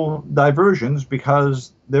show diversions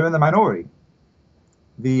because they're in the minority.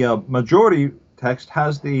 The majority text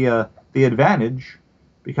has the advantage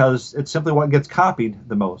because it's simply what gets copied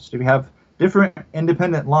the most. If you have different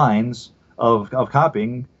independent lines of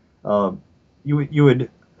copying, you would.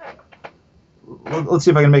 Let's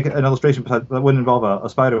see if I can make an illustration that wouldn't involve a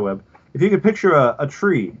spider web. If you could picture a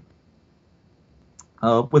tree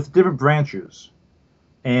with different branches,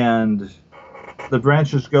 and the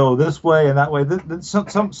branches go this way and that way,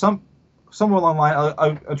 somewhere along the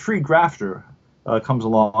line, a tree grafter comes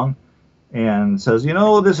along and says, you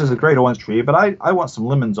know, this is a great orange tree, but I want some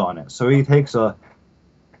lemons on it. So he takes a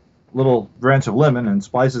little branch of lemon and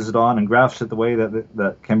splices it on and grafts it the way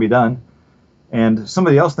that can be done. And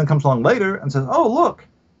somebody else then comes along later and says, oh, look,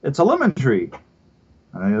 it's a lemon tree.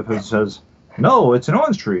 And the other person says, no, it's an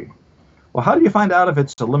orange tree. Well, how do you find out if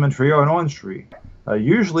it's a lemon tree or an orange tree?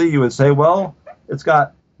 Usually you would say, well, it's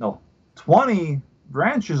got 20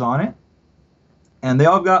 branches on it, and they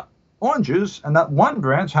all got oranges, and that one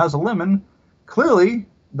branch has a lemon. Clearly,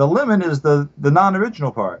 the lemon is the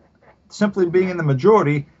non-original part. Simply being in the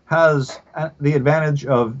majority has the advantage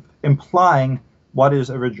of implying what is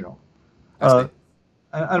original. And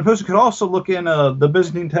a person could also look in the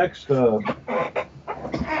Byzantine text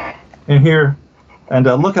in here and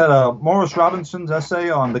look at Morris Robinson's essay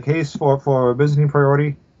on the case for Byzantine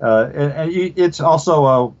priority. And it's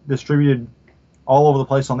also distributed all over the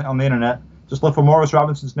place on the internet. Just look for Morris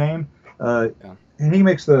Robinson's name, and he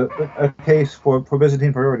makes a case for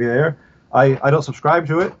Byzantine priority there. I don't subscribe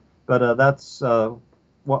to it, but that's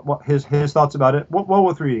what his thoughts about it. Well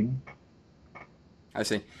worth reading. I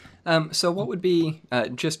see. So what would be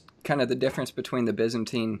just kind of the difference between the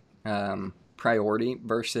Byzantine priority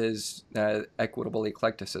versus equitable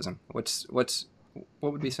eclecticism? What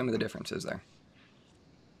would be some of the differences there?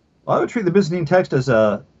 Well, I would treat the Byzantine text as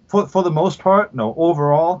for the most part,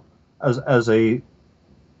 overall, as a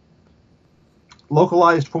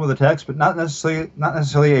localized form of the text, but not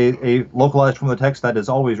necessarily a localized form of the text that is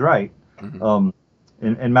always right. Mm-hmm.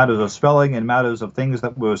 In matters of spelling, in matters of things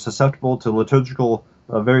that were susceptible to liturgical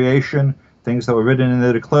variation, things that were written in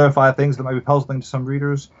there to clarify things that might be puzzling to some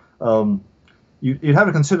readers. You'd have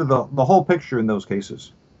to consider the whole picture in those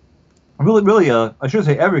cases. Really, I should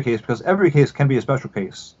say every case, because every case can be a special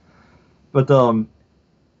case. But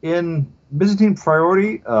in Byzantine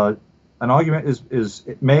priority, an argument is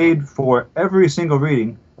made for every single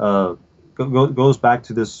reading. Goes back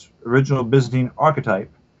to this original Byzantine archetype.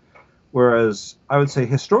 Whereas I would say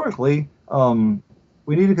historically,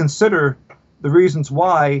 we need to consider the reasons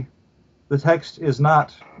why the text is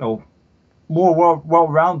not more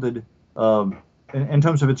well-rounded in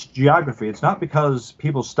terms of its geography. It's not because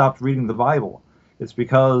people stopped reading the Bible. It's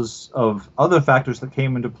because of other factors that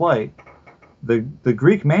came into play. The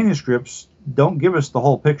Greek manuscripts don't give us the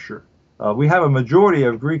whole picture. We have a majority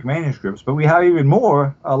of Greek manuscripts, but we have even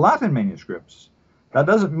more Latin manuscripts. That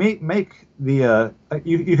doesn't make the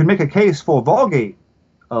you can make a case for Vulgate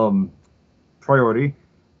priority,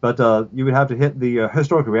 but you would have to hit the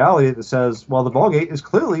historical reality that says, well, the Vulgate is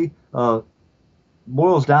clearly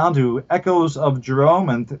boils down to echoes of Jerome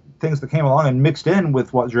and things that came along and mixed in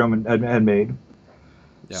with what Jerome had made.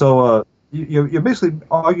 Yeah. So you're basically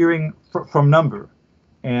arguing from number,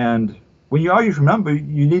 and when you argue from number,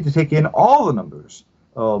 you need to take in all the numbers.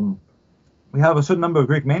 We have a certain number of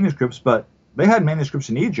Greek manuscripts, but they had manuscripts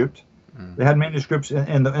in Egypt. They had manuscripts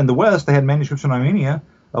in the West. They had manuscripts in Armenia.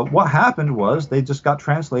 What happened was they just got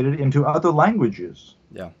translated into other languages.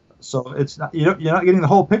 Yeah. So it's not, you're not getting the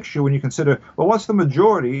whole picture when you consider, well, what's the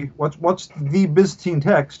majority? What's the Byzantine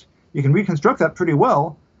text? You can reconstruct that pretty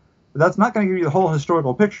well, but that's not going to give you the whole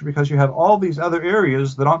historical picture because you have all these other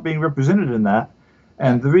areas that aren't being represented in that,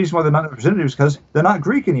 And the reason why they're not representative is because they're not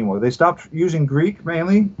Greek anymore. They stopped using Greek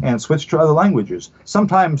mainly and switched to other languages.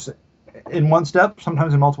 Sometimes in one step,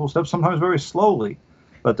 sometimes in multiple steps, sometimes very slowly.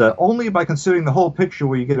 But only by considering the whole picture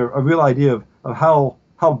will you get a real idea of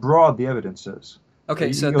how broad the evidence is.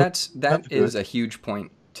 Okay, so that is a huge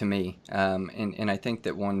point to me, and I think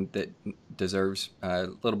that one that deserves a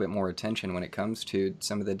little bit more attention when it comes to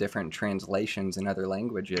some of the different translations in other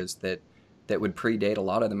languages that would predate a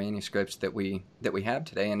lot of the manuscripts that we have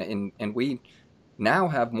today, and we now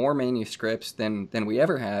have more manuscripts than we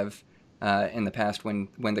ever have in the past when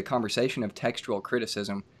the conversation of textual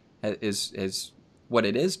criticism is what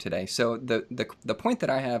it is today. So the point that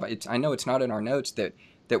I have, I know it's not in our notes that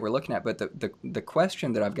we're looking at, but the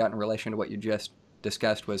question that I've got in relation to what you just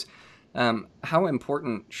discussed was how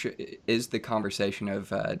important is the conversation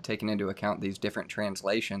of taking into account these different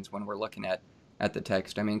translations when we're looking at the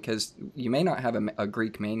text? I mean, because you may not have a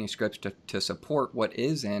Greek manuscript to support what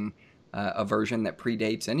is in a version that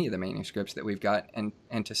predates any of the manuscripts that we've got, and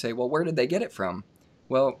to say, well, where did they get it from?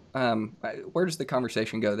 Well, where does the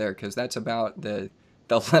conversation go there? Because that's about the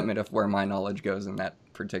limit of where my knowledge goes in that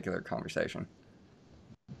particular conversation.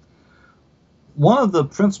 One of the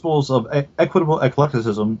principles of equitable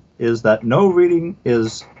eclecticism is that no reading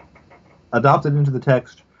is adopted into the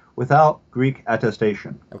text without Greek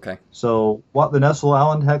attestation. Okay. So what the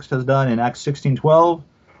Nestle-Aland text has done in Acts 16:12,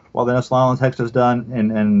 what the Nestle-Aland text has done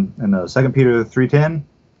in 2 Peter 3:10,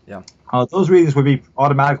 yeah, those readings would be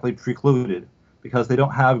automatically precluded because they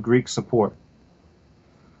don't have Greek support.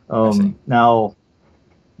 Now,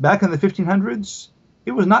 back in the 1500s,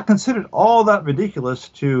 it was not considered all that ridiculous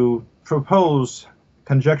to propose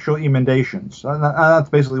conjectural emendations. That's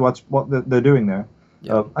basically what they're doing there.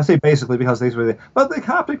 Yeah. I say basically because they were there. But the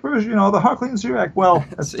Coptic version, the Harclean Syriac, well,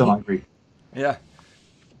 that's still not Greek. Yeah.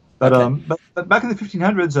 But okay. But back in the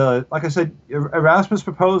 1500s, like I said, Erasmus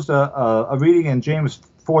proposed a reading in James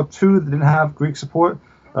 4:2 that didn't have Greek support.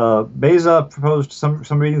 Beza proposed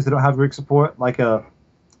some readings that don't have Greek support. Like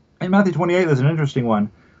in Matthew 28, there's an interesting one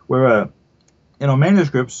where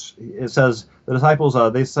manuscripts, it says the disciples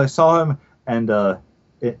they saw him and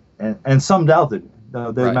some doubted.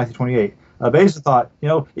 There's Matthew 28. Beza thought,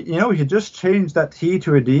 we could just change that T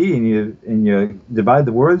to a D and you divide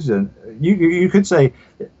the words, and you could say,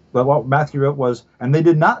 but what Matthew wrote was, and they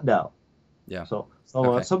did not doubt. Yeah. So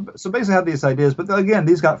basically had these ideas, but again,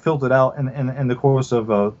 these got filtered out in the course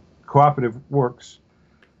of cooperative works.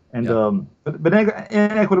 And but in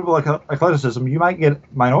equitable eclecticism, you might get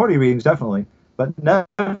minority readings definitely, but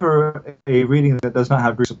never a reading that does not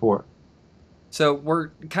have Greek support. So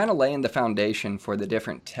we're kind of laying the foundation for the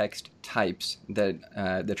different text types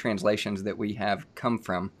that the translations that we have come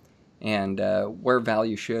from, and where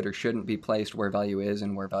value should or shouldn't be placed, where value is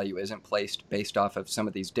and where value isn't placed based off of some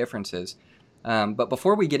of these differences. But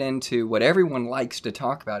before we get into what everyone likes to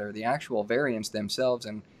talk about, or the actual variants themselves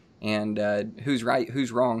and who's right,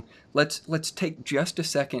 who's wrong, let's take just a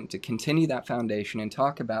second to continue that foundation and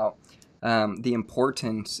talk about the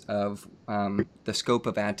importance of the scope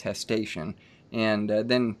of attestation. And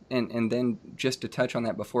then just to touch on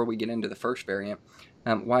that before we get into the first variant,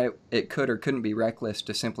 why it could or couldn't be reckless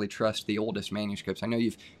to simply trust the oldest manuscripts. I know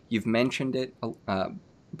you've mentioned it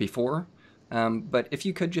before, but if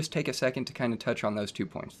you could just take a second to kind of touch on those 2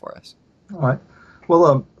 points for us. All right.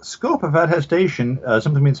 Well, scope of attestation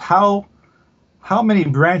simply means how many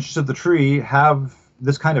branches of the tree have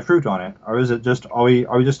this kind of fruit on it, or is it just are we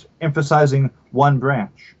just emphasizing one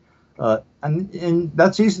branch? And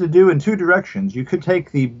that's easy to do in two directions. You could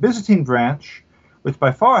take the Byzantine branch, which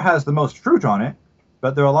by far has the most fruit on it,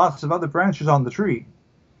 but there are lots of other branches on the tree.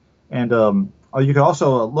 And or you could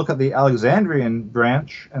also look at the Alexandrian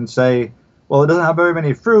branch and say, well, it doesn't have very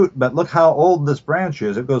many fruit, but look how old this branch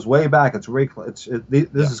is. It goes way back. This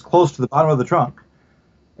is close to the bottom of the trunk.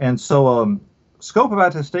 And so scope of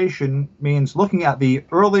attestation means looking at the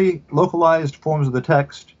early localized forms of the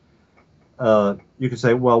text. You could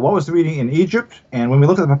say, well, what was the reading in Egypt? And when we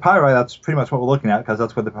look at the papyri, that's pretty much what we're looking at, because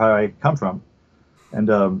that's where the papyri come from.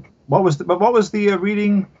 And what was the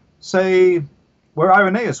reading, say, where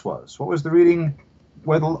Irenaeus was? What was the reading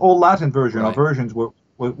where the Old Latin version or versions were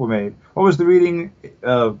made? What was the reading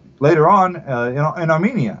later on in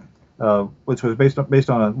Armenia, which was based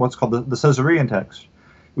on what's called the Caesarean text?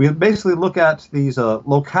 We basically look at these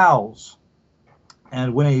locales,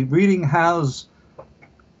 and when a reading has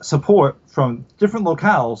support from different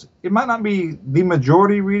locales, it might not be the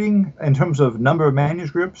majority reading in terms of number of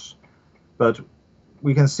manuscripts, but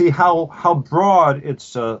we can see how broad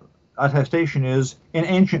its attestation is in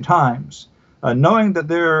ancient times. Knowing that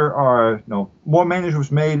there are more manuscripts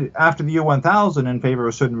made after the year 1000 in favor of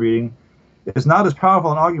a certain reading, is not as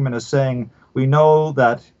powerful an argument as saying we know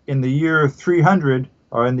that in the year 300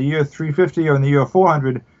 or in the year 350 or in the year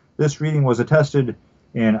 400, this reading was attested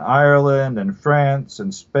in Ireland and France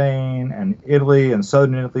and Spain and Italy and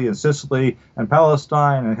southern Italy and Sicily and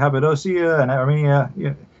Palestine and Cappadocia and Armenia.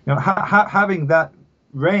 Having that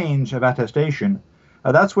range of attestation,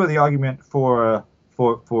 that's where the argument for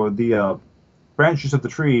the branches of the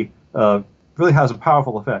tree really has a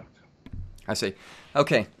powerful effect. I see.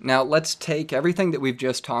 Okay, now let's take everything that we've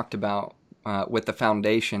just talked about with the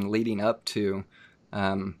foundation leading up to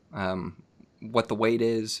what the weight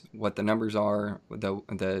is, what the numbers are,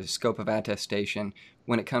 the scope of attestation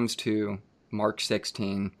when it comes to Mark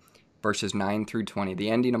 16, verses 9 through 20, the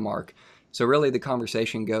ending of Mark. So really the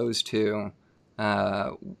conversation goes to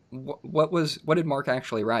what did Mark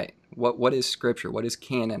actually write? What is Scripture? What is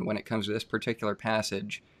canon when it comes to this particular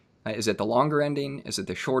passage? Is it the longer ending? Is it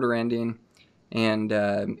the shorter ending? And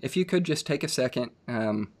if you could just take a second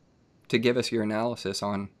to give us your analysis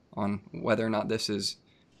on whether or not this is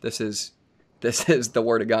the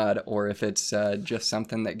Word of God, or if it's just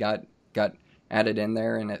something that got added in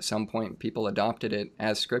there, and at some point people adopted it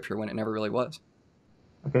as Scripture when it never really was.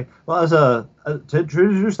 Okay. Well, to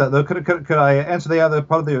introduce that, though, could I answer the other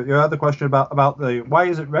part of your other question about the why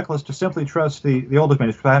is it reckless to simply trust the oldest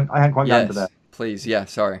manuscript? I hadn't quite gotten to that. Please, yeah,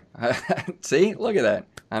 sorry. See, look at that.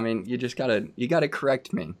 I mean, you gotta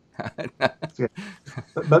correct me.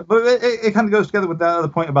 but it kind of goes together with that other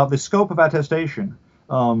point about the scope of attestation.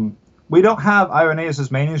 We don't have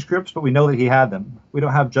Irenaeus' manuscripts, but we know that he had them. We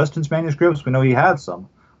don't have Justin's manuscripts. We know he had some.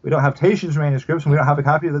 We don't have Tatian's manuscripts, and we don't have a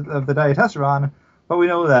copy of the Diatessaron, but we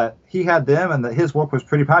know that he had them and that his work was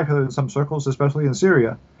pretty popular in some circles, especially in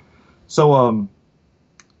Syria. So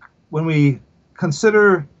when we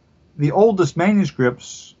consider the oldest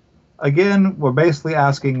manuscripts, again, we're basically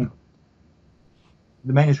asking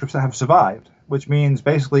the manuscripts that have survived, which means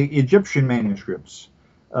basically Egyptian manuscripts.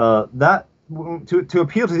 That to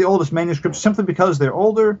appeal to the oldest manuscripts simply because they're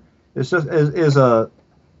older is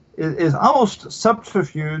almost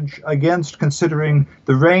subterfuge against considering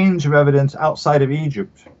the range of evidence outside of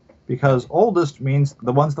Egypt, because oldest means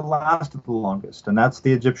the ones that lasted the longest, and that's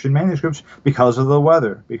the Egyptian manuscripts because of the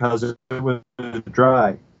weather, because it was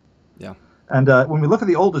dry. Yeah. And when we look at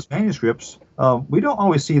the oldest manuscripts, we don't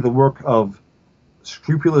always see the work of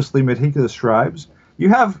scrupulously meticulous scribes. You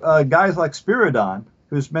have guys like Spiridon,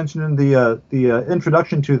 who's mentioned in the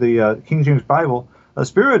introduction to the King James Bible.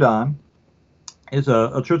 Spiridon is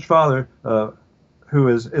a church father who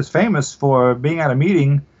is famous for being at a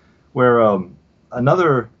meeting where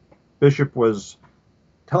another bishop was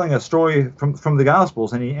telling a story from the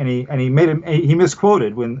Gospels, and he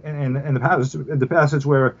misquoted when in the passage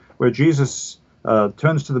where Jesus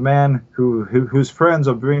turns to the man whose friends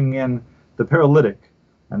are bringing in the paralytic,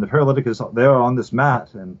 and the paralytic is there on this mat,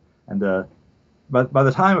 but by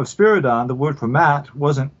the time of Spiridon, the word for mat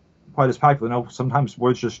wasn't quite as popular. No, sometimes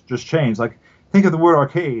words just change. Like, think of the word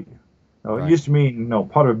arcade. Right. It used to mean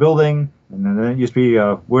part of a building, and then it used to be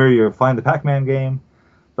where you find the Pac-Man game.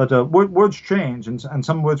 But words change, and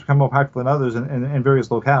some words become more popular than others in various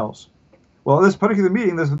locales. Well, at this particular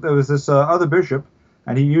meeting, there was this other bishop,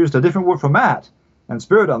 and he used a different word for mat. And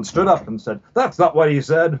Spiridon stood up and said, "That's not what he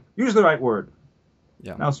said. Use the right word."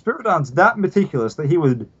 Yeah. Now, Spiridon's that meticulous that he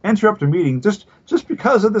would interrupt a meeting just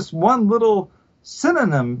because of this one little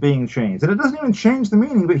synonym being changed. And it doesn't even change the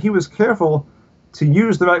meaning, but he was careful to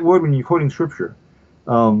use the right word when you're quoting Scripture.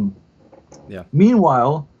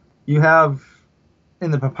 Meanwhile, you have in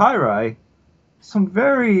the papyri some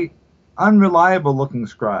very unreliable-looking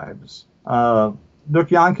scribes. Dirk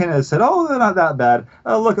Janken has said, "Oh, they're not that bad.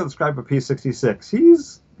 Look at the scribe of P66.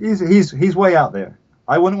 He's way out there.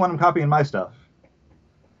 I wouldn't want him copying my stuff."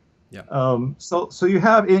 Yeah. So you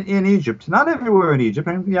have in Egypt, not everywhere in Egypt.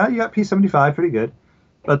 I mean, yeah, you got P75, pretty good,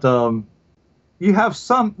 but you have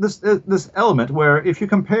this element where if you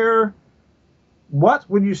compare what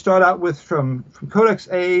would you start out with from Codex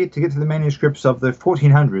A to get to the manuscripts of the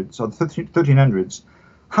 1400s or the 1300s,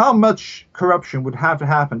 how much corruption would have to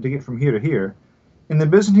happen to get from here to here? In the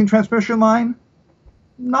Byzantine transmission line,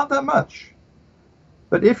 not that much.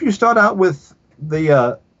 But if you start out with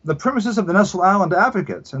the premises of the Nestle Island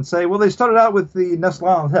advocates and say, well, they started out with the Nestle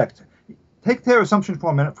Island text, take their assumption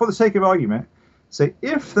for a minute, for the sake of argument, say,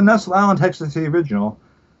 if the Nestle Island text is the original,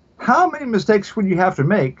 how many mistakes would you have to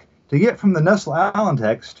make to get from the Nestle Island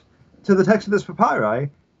text to the text of this papyri?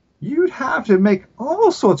 You'd have to make all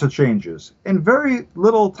sorts of changes in very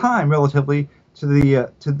little time relatively to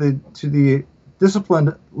the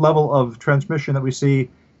disciplined level of transmission that we see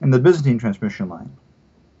in the Byzantine transmission line.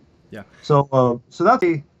 Yeah. So that's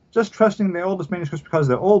just trusting the oldest manuscripts because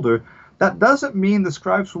they're older that doesn't mean the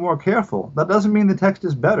scribes were more careful. That doesn't mean the text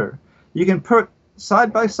is better. You can put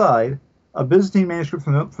side by side a Byzantine manuscript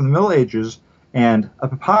from the Middle Ages and a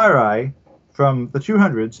papyri from the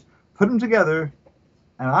 200s, put them together,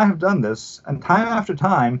 and I have done this, and time after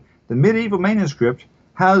time, the medieval manuscript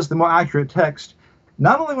has the more accurate text,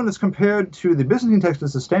 not only when it's compared to the Byzantine text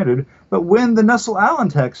as the standard, but when the Nussel-Allen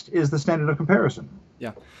text is the standard of comparison.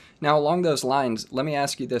 Yeah. Now, along those lines, let me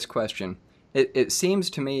ask you this question. It seems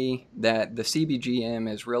to me that the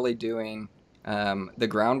CBGM is really doing the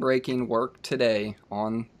groundbreaking work today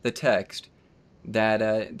on the text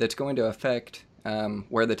that's going to affect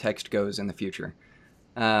where the text goes in the future.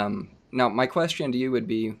 Now, my question to you would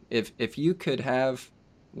be, if you could have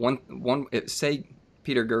say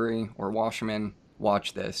Peter Gurry or Wasserman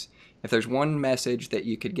watch this, if there's one message that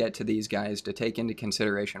you could get to these guys to take into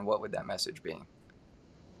consideration, what would that message be?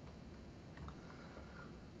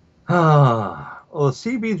 Well, the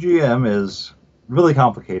CBGM is really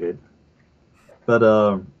complicated, but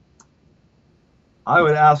I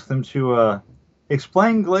would ask them to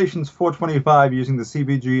explain Galatians 4:25 using the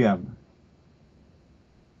CBGM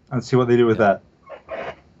and see what they do with that.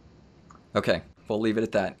 Okay, we'll leave it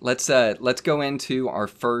at that. Let's go into our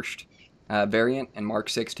first variant in Mark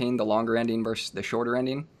 16, the longer ending versus the shorter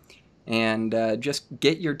ending, and just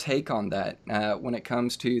get your take on that when it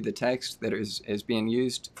comes to the text that is being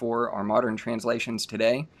used for our modern translations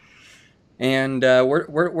today. And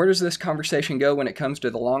where does this conversation go when it comes to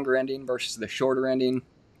the longer ending versus the shorter ending,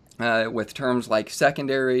 with terms like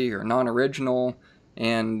secondary or non-original,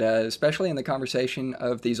 and especially in the conversation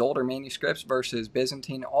of these older manuscripts versus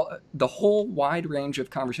Byzantine, the whole wide range of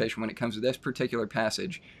conversation when it comes to this particular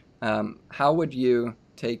passage. How would you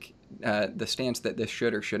take the stance that this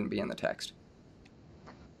should or shouldn't be in the text?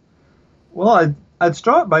 Well, I'd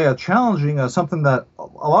start by challenging something that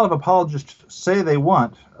a lot of apologists say they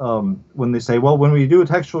want when they say, well, when we do a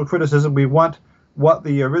textual criticism, we want what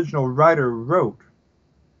the original writer wrote.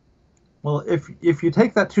 Well, if you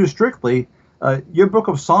take that too strictly, your book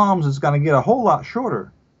of Psalms is going to get a whole lot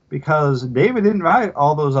shorter, because David didn't write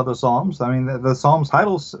all those other Psalms. I mean, the Psalms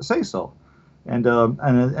titles say so. And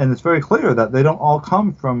it's very clear that they don't all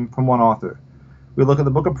come from one author. We look at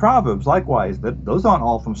the book of Proverbs, likewise. Those aren't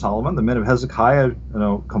all from Solomon. The men of Hezekiah,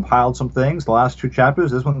 compiled some things. The last two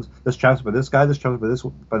chapters, this chapter by this guy, this chapter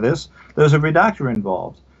by this. There's a redactor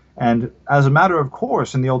involved. And as a matter of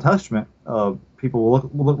course, in the Old Testament, people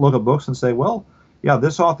will look at books and say, well, yeah,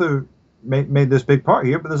 this author made this big part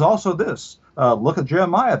here, but there's also this. Look at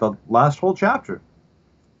Jeremiah, the last whole chapter.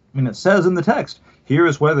 I mean, it says in the text, here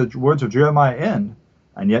is where the words of Jeremiah end,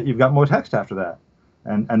 and yet you've got more text after that.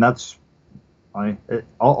 And that's,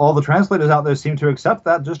 all the translators out there seem to accept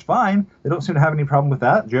that just fine. They don't seem to have any problem with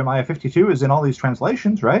that. Jeremiah 52 is in all these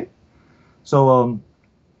translations, right? So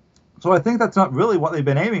I think that's not really what they've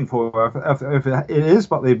been aiming for. If it is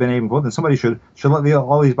what they've been aiming for, then somebody should let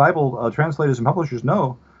all these Bible translators and publishers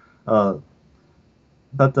know that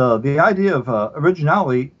the idea of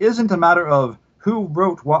originality isn't a matter of who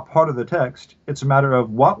wrote what part of the text. It's a matter of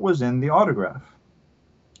what was in the autograph.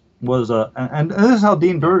 And this is how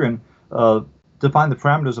Dean Bergen defined the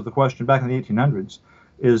parameters of the question back in the 1800s.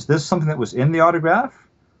 Is this something that was in the autograph,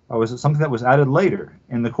 or was it something that was added later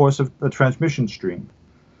in the course of the transmission stream?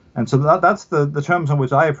 And so that's the terms on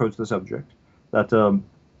which I approach the subject. That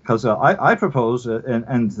because I propose,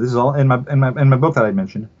 and this is all in my book that I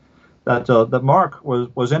mentioned, that Mark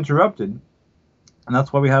was interrupted. And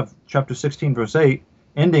that's why we have chapter 16, verse 8,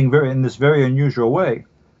 ending in this very unusual way.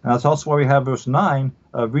 And that's also why we have verse 9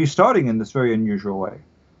 restarting in this very unusual way.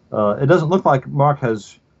 It doesn't look like Mark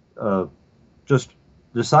has just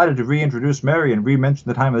decided to reintroduce Mary and re-mention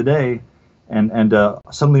the time of the day and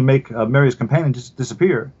suddenly make Mary's companion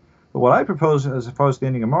disappear. But what I propose as far as the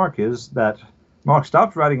ending of Mark is that Mark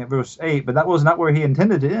stopped writing at verse 8, but that was not where he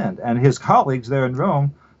intended to end. And his colleagues there in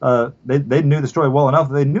Rome, they knew the story well enough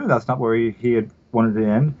that they knew that's not where he had wanted to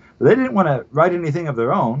end. But they didn't want to write anything of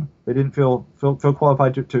their own. They didn't feel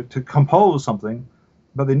qualified to compose something.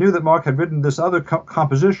 But they knew that Mark had written this other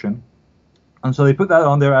composition. And so they put that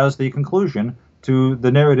on there as the conclusion to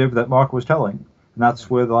the narrative that Mark was telling. And that's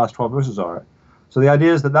where the last 12 verses are. So the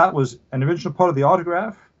idea is that was an original part of the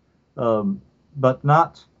autograph, but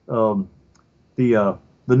not the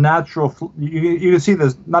natural. You can see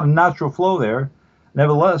there's not a natural flow there.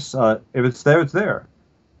 Nevertheless, if it's there, it's there.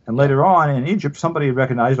 And later on in Egypt, somebody had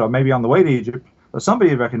recognized, or maybe on the way to Egypt, somebody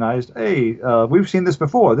had recognized, hey, we've seen this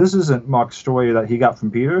before. This isn't Mark's story that he got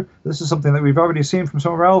from Peter. This is something that we've already seen from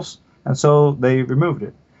somewhere else. And so they removed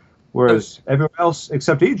it. Whereas everywhere else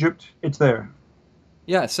except Egypt, it's there.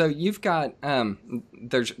 Yeah, so you've got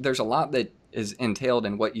there's a lot that is entailed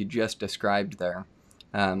in what you just described there,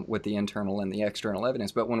 with the internal and the external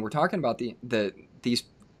evidence. But when we're talking about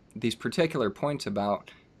these particular points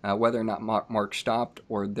about whether or not Mark stopped,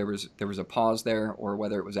 or there was a pause there, or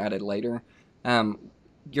whether it was added later,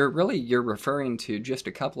 you're referring to just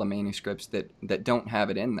a couple of manuscripts that don't have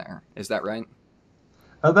it in there. Is that right?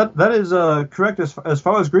 That is correct. As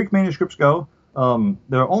far as Greek manuscripts go,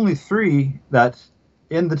 there are only 3 that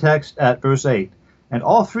in the text at verse 8, and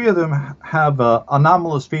all 3 of them have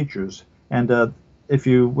anomalous features. And if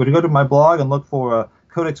you were to go to my blog and look for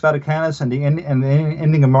Codex Vaticanus and the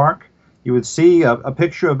ending of Mark, you would see a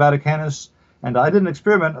picture of Vaticanus. And I did an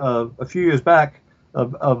experiment a few years back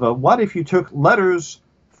of what if you took letters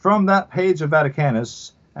from that page of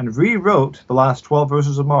Vaticanus and rewrote the last 12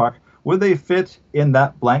 verses of Mark. Would they fit in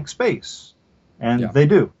that blank space? And they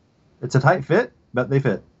do. It's a tight fit, but they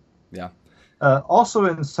fit. Yeah. Also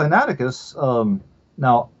in Sinaiticus,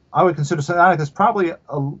 now I would consider Sinaiticus probably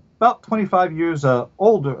about 25 years younger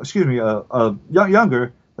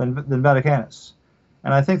than Vaticanus.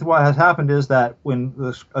 And I think that what has happened is that when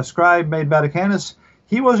a scribe made Vaticanus,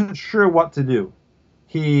 he wasn't sure what to do.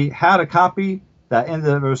 He had a copy that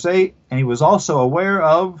ended at verse 8, and he was also aware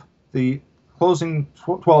of the closing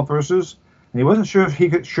 12 verses, and he wasn't sure if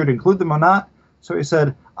he should include them or not. So he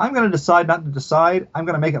said, I'm going to decide not to decide. I'm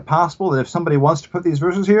going to make it possible that if somebody wants to put these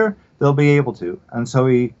verses here, they'll be able to. And so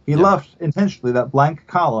he left intentionally that blank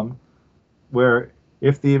column where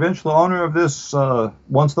if the eventual owner of this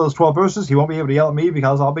wants those 12 verses, he won't be able to yell at me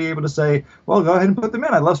because I'll be able to say, well, go ahead and put them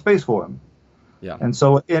in. I left space for him. Yeah. And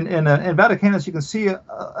so in Vaticanus, you can see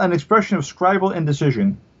an expression of scribal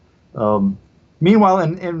indecision. Meanwhile,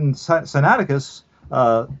 in Sinaiticus,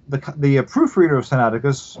 the proofreader of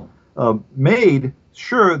Sinaiticus made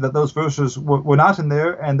sure that those verses were not in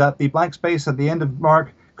there, and that the blank space at the end of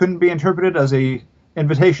Mark couldn't be interpreted as a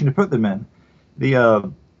invitation to put them in.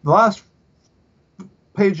 The last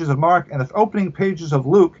pages of Mark and the opening pages of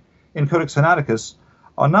Luke in Codex Sinaiticus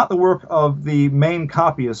are not the work of the main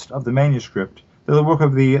copyist of the manuscript. They're the work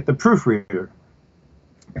of the proofreader.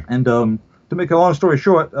 And to make a long story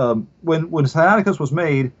short, when Sinaiticus was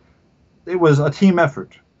made, it was a team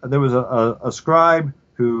effort. There was a scribe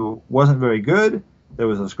who wasn't very good. There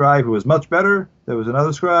was a scribe who was much better. There was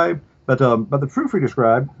another scribe. But the proofreader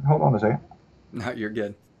scribe, hold on a second. No, you're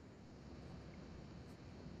good.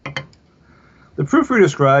 The proofreader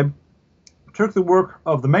scribe took the work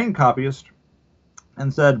of the main copyist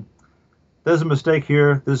and said, there's a mistake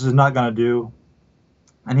here. This is not going to do.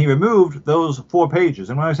 And he removed those 4 pages.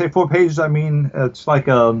 And when I say 4 pages, I mean it's like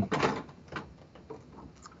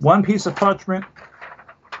one piece of parchment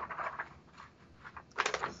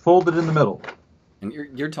folded in the middle. And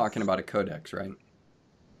you're talking about a codex, right?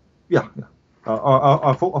 Yeah.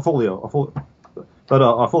 A folio. But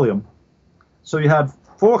a folium. So you had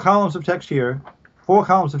 4 columns of text here, 4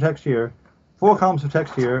 columns of text here, 4 columns of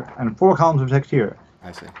text here, and 4 columns of text here.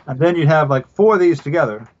 I see. And then you'd have like 4 of these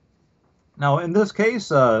together. Now, in this case,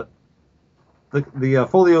 the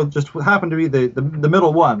folio just happened to be the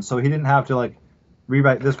middle one, so he didn't have to like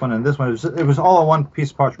rewrite this one and this one. It was all on one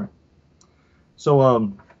piece of parchment.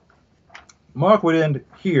 So Mark would end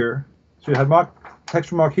here. So you had text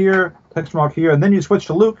from Mark here, and then you switch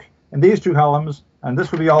to Luke in these 2 columns, and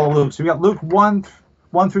this would be all of Luke. So you got Luke 1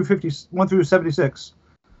 through 76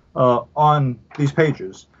 on these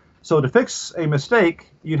pages. So to fix a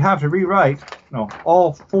mistake, you'd have to rewrite,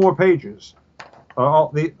 all 4 pages,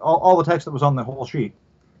 all the text that was on the whole sheet,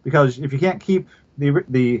 because if you can't keep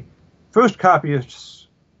the first copyist's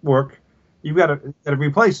work, you've got to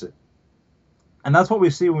replace it, and that's what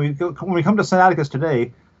we see when we come to Sinaiticus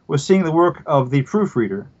today. We're seeing the work of the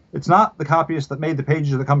proofreader. It's not the copyist that made the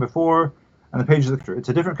pages that come before and the pages that it's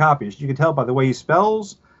a different copyist. You can tell by the way he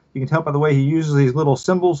spells. You can tell by the way he uses these little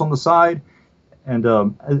symbols on the side. And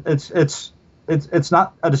it's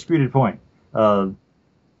not a disputed point.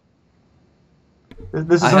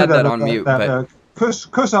 This is I had that on mute.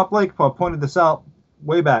 Kursop Blake pointed this out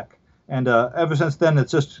way back, and ever since then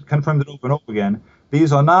it's just confirmed it over and over again.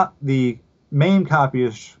 These are not the main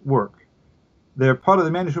copyist's work. They're part of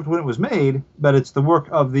the manuscript when it was made, but it's the work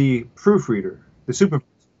of the proofreader, the supervisor.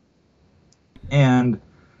 And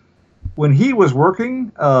when he was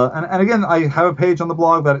working, and again, I have a page on the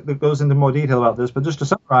blog that goes into more detail about this, but just to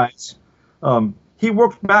summarize, he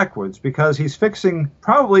worked backwards because he's fixing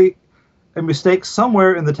probably a mistake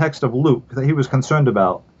somewhere in the text of Luke that he was concerned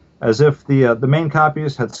about, as if the main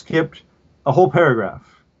copyist had skipped a whole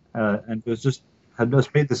paragraph and had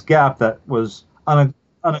just made this gap that was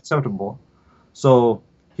unacceptable. So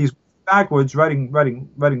he's backwards writing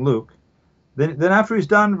Luke. Then after he's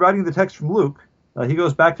done writing the text from Luke, he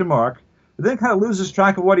goes back to Mark. but then kind of loses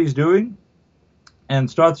track of what he's doing and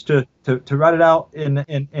starts to write it out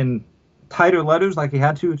in tighter letters like he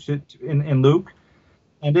had to in Luke.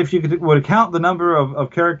 And if you would count the number of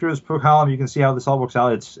characters per column, you can see how this all works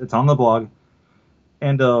out. It's on the blog.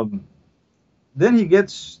 And then he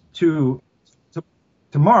gets to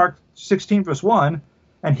Mark 16 verse 1,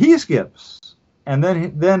 and he skips. And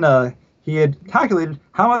then he had calculated,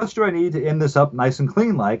 how much do I need to end this up nice and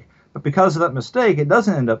clean like? But because of that mistake, it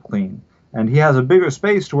doesn't end up clean. And he has a bigger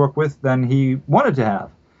space to work with than he wanted to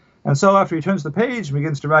have. And so after he turns the page and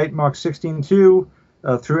begins to write Mark 16:2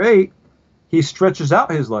 through 8, he stretches out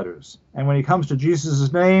his letters. And when he comes to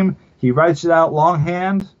Jesus' name, he writes it out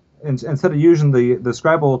longhand instead of using the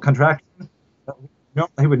scribal contraction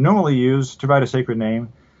he would normally use to write a sacred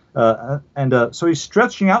name. So he's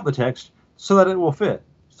stretching out the text so that it will fit.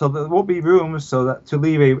 So there won't be room to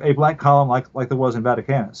leave a blank column like there was in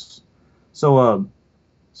Vaticanus.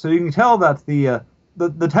 So you can tell that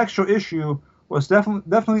the textual issue was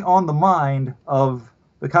definitely on the mind of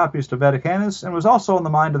the copyist of Vaticanus and was also on the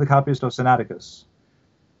mind of the copyist of Sinaiticus.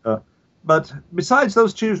 But besides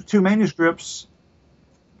those two manuscripts,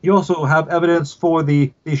 you also have evidence for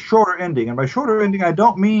the shorter ending. And by shorter ending, I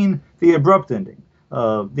don't mean the abrupt ending.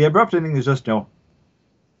 The abrupt ending is just,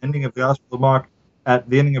 ending of the Gospel of Mark at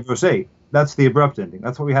the ending of verse 8. That's the abrupt ending.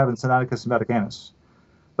 That's what we have in Sinaiticus and Vaticanus.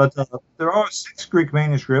 But there are 6 Greek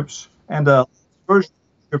manuscripts and Persian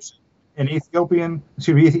manuscripts in Ethiopic,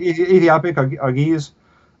 Argiz,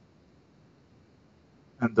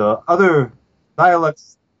 and other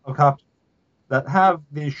dialects of Coptic that have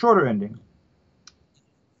the shorter ending.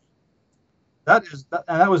 That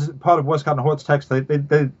was part of Westcott and Hort's text. They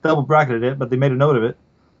double bracketed it, but they made a note of it.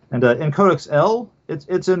 And in Codex L,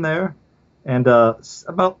 it's in there, and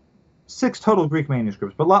about 6 total Greek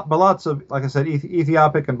manuscripts, but lots of, like I said,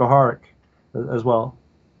 Ethiopic and Baharic as well.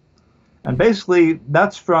 And basically,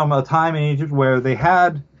 that's from a time in Egypt where they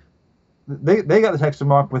got the text of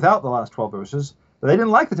Mark without the last 12 verses, but they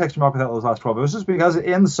didn't like the text of Mark without those last 12 verses because it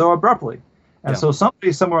ends so abruptly. And so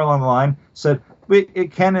somebody somewhere along the line said,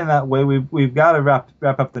 it can in that way. We've got to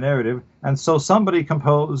wrap up the narrative. And so somebody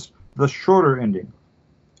composed the shorter ending.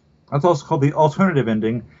 That's also called the alternative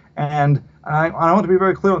ending. And I want to be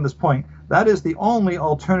very clear on this point. That is the only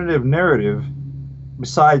alternative narrative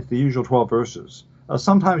besides the usual 12 verses.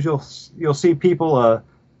 Sometimes you'll see people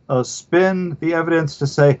spin the evidence to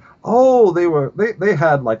say, oh, they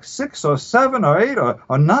had like 6 or 7 or 8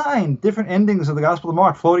 or 9 different endings of the Gospel of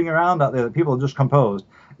Mark floating around out there that people have just composed.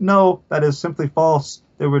 No, that is simply false.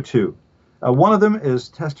 There were 2. One of them is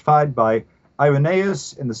testified by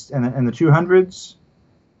Irenaeus in the 200s,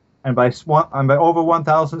 and by over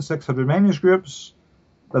 1,600 manuscripts.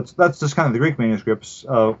 That's just kind of the Greek manuscripts.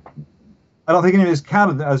 I don't think any of these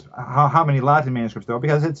counted as how many Latin manuscripts there are,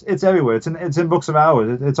 because it's everywhere. It's in books of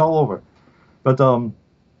hours. It's all over. But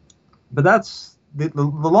that's the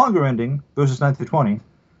longer ending, verses 9 through 20.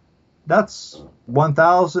 That's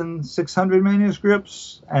 1,600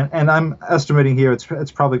 manuscripts, and I'm estimating here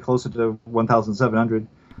it's probably closer to 1,700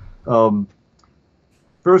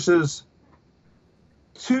 verses.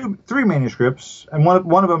 3 manuscripts, and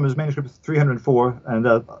one of them is manuscript 304,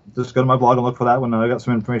 and just go to my blog and look for that one, and I got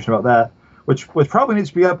some information about that, which probably needs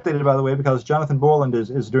to be updated, by the way, because Jonathan Borland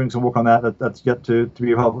is doing some work on that's yet to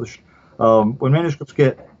be published. When manuscripts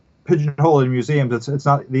get pigeonholed in museums, it's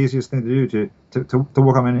not the easiest thing to do to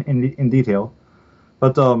work on in detail.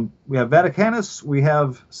 But we have Vaticanus, we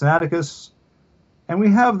have Sinaiticus, and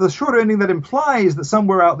we have the shorter ending that implies that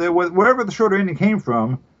somewhere out there, wherever the shorter ending came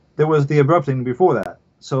from, there was the abrupt ending before that.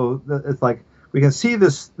 So it's like we can see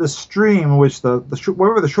this stream in which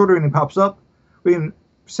wherever the shorter ending pops up, we can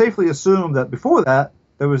safely assume that before that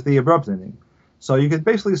there was the abrupt ending. So you could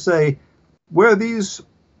basically say where these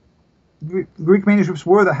Greek manuscripts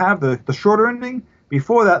were that have the shorter ending,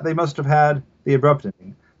 before that they must have had the abrupt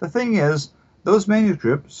ending. The thing is, those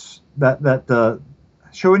manuscripts that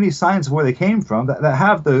show any signs of where they came from, that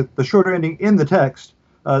have the shorter ending in the text,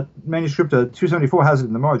 manuscript 274 has it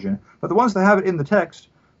in the margin, but the ones that have it in the text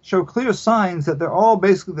show clear signs that they're all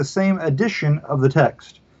basically the same edition of the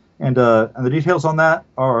text. And the details on that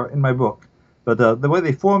are in my book. But the way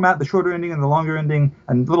they format the shorter ending and the longer ending,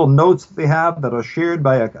 and little notes that they have that are shared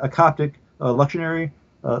by a Coptic lectionary,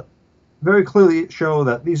 very clearly show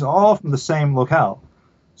that these are all from the same locale.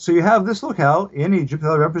 So you have this locale in Egypt that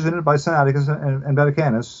are represented by Sinaiticus and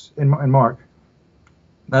Vaticanus in Mark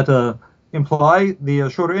that imply the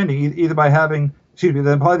shorter ending, either by having, they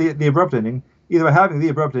imply the abrupt ending, either by having the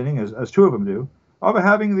abrupt ending, as 2 of them do, or by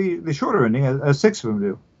having the shorter ending, as 6 of them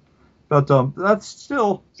do. But that's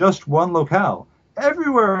still just one locale.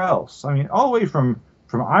 Everywhere else, I mean, all the way from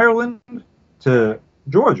from Ireland to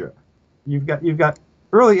Georgia. You've got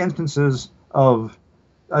early instances of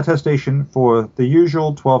attestation for the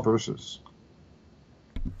usual 12 verses.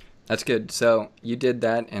 That's good. So you did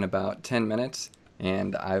that in about 10 minutes,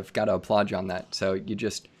 and I've got to applaud you on that. So you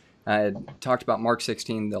just talked about Mark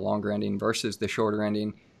 16, the longer ending versus the shorter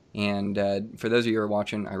ending. And for those of you who are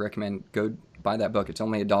watching, I recommend go buy that book. It's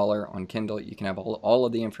only $1 on Kindle. You can have all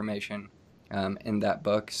of the information in that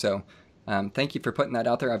book. So thank you for putting that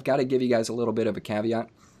out there. I've got to give you guys a little bit of a caveat.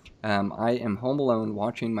 I am home alone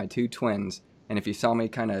watching my two twins, and if you saw me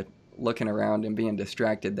kind of looking around and being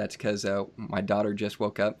distracted, that's because my daughter just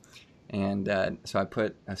woke up, and so I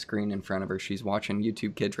put a screen in front of her. She's watching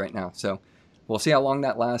YouTube Kids right now, so we'll see how long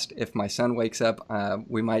that lasts. If my son wakes up,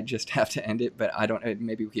 we might just have to end it, but I don't know,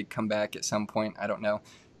 maybe we could come back at some point. I don't know.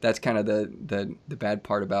 That's kind of the bad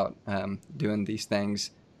part about doing these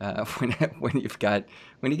things when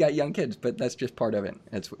you got young kids, but that's just part of it.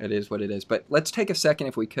 It is what it is. But let's take a second,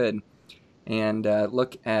 if we could, and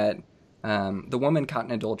look at the woman caught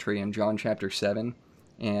in adultery in John chapter 7,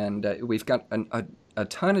 and we've got a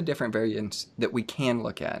ton of different variants that we can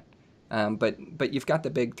look at. But you've got the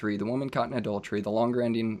big three: the woman caught in adultery, the longer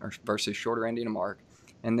ending versus shorter ending of Mark,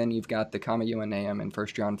 and then you've got the comma euaneum in 1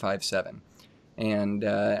 John 5:7. And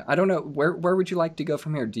I don't know, where would you like to go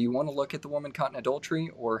from here? Do you want to look at the woman caught in adultery,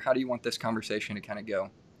 or how do you want this conversation to kind of go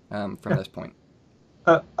from this point?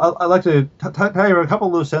 I'd like to tell you a couple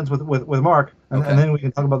of loose ends with Mark, and then we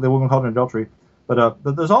can talk about the woman caught in adultery. But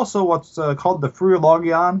there's also what's called the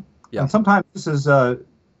Furologion, and sometimes this is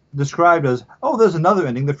described as, there's another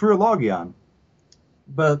ending, the Furologion.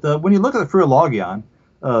 But when you look at the Furologion,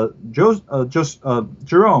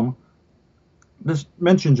 Jerome this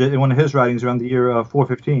mentions it in one of his writings around the year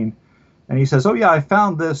 415, and he says, I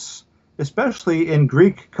found this especially in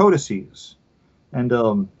Greek codices,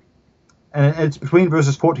 and it's between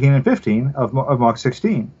verses 14 and 15 of Mark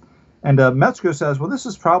 16. And Metzger says, this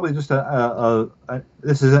is probably just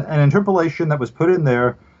this is an interpolation that was put in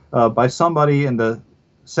there by somebody in the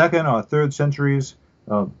 2nd or 3rd centuries,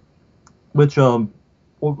 which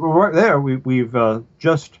right there we've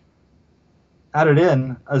just added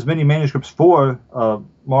in as many manuscripts for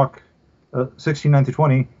Mark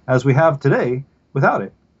 16:9-20 as we have today without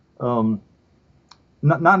it.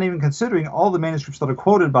 Not even considering all the manuscripts that are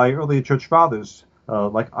quoted by early church fathers,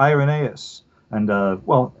 like Irenaeus, and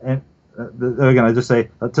again, I just say,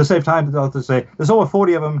 to save time, I'll just say there's over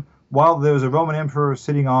 40 of them while there was a Roman emperor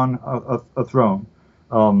sitting on a throne.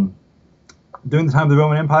 During the time of the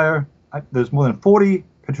Roman Empire, there's more than 40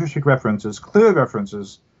 patristic references, clear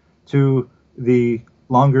references to the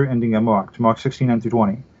longer ending of Mark, to Mark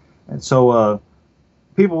 16:9-20. And so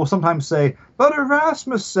people will sometimes say, but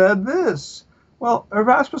Erasmus said this. Well,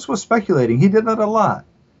 Erasmus was speculating. He did that a lot.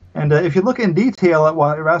 And if you look in detail at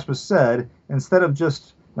what Erasmus said, instead of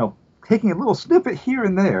just taking a little snippet here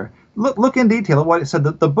and there, look in detail at what it said.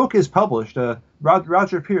 The book is published.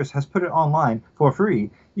 Roger Pierce has put it online for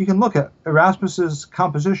free. You can look at Erasmus's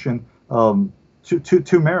composition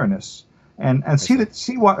to Marinus and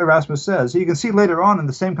see what Erasmus says. You can see later on in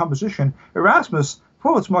the same composition, Erasmus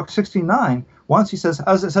quotes Mark 16:9. Once he says,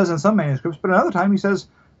 as it says in some manuscripts, but another time he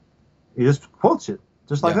just quotes it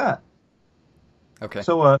just like that. Okay.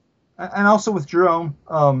 So, and also with Jerome,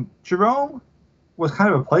 Jerome was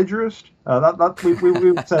kind of a plagiarist.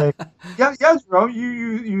 We would say, yeah, Jerome,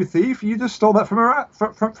 you thief, you just stole that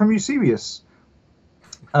from Eusebius.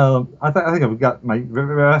 I think I've got my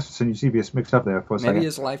Erasmus and Eusebius mixed up there for a second. Maybe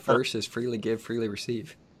his life verse is freely give, freely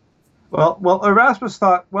receive. Well, Erasmus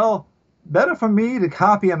thought, better for me to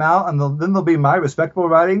copy him out, and then they'll be my respectable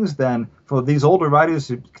writings, than for these older writers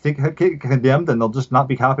to get condemned, and they'll just not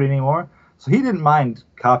be copied anymore. So he didn't mind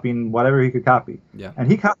copying whatever he could copy. Yeah. And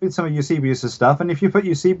he copied some of Eusebius' stuff, and if you put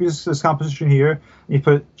Eusebius' composition here, and you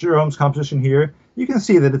put Jerome's composition here, you can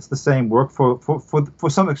see that it's the same work for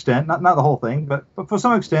some extent, not the whole thing, but for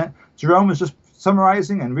some extent. Jerome is just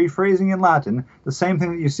summarizing and rephrasing in Latin the same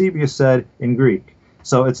thing that Eusebius said in Greek.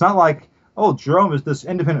 So it's not like, Jerome is this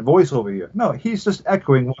independent voice over here. No, he's just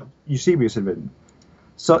echoing what Eusebius had written.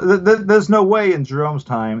 So there's no way in Jerome's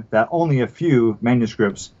time that only a few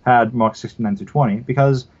manuscripts had Mark 16:9-20,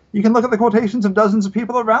 because you can look at the quotations of dozens of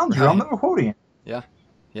people around Jerome that were quoting it. Yeah.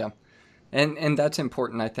 And that's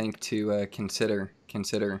important, I think, to consider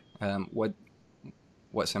what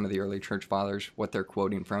some of the early church fathers, what they're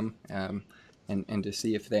quoting from, and to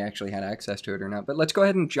see if they actually had access to it or not. But let's go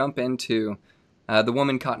ahead and jump into the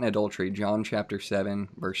woman caught in adultery, John chapter 7,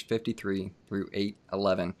 verse 53 through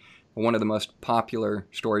 8:11. One of the most popular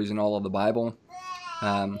stories in all of the Bible.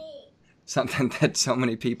 Something that so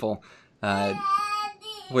many people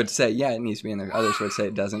would say, yeah, it needs to be in there. Others would say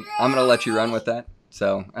it doesn't. I'm going to let you run with that.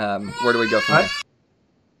 So where do we go from there?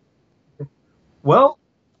 Well,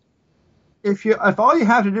 if all you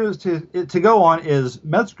have to do is to go on is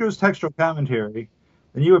Metzger's textual commentary,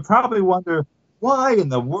 then you would probably wonder, why in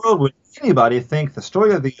the world would anybody think the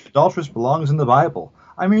story of the adulteress belongs in the Bible?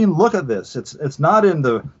 I mean, look at this. It's not in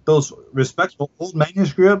those respectable old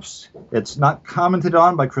manuscripts. It's not commented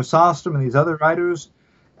on by Chrysostom and these other writers.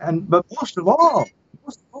 But most of all,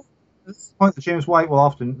 this is a point that James White will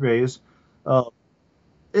often raise,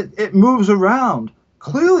 it moves around.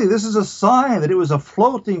 Clearly, this is a sign that it was a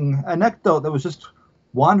floating anecdote that was just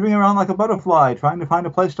wandering around like a butterfly, trying to find a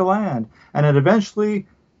place to land. And it eventually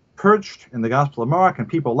perched in the Gospel of Mark, and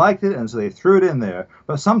people liked it, and so they threw it in there.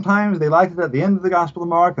 But sometimes they liked it at the end of the Gospel of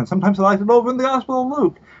Mark, and sometimes they liked it over in the Gospel of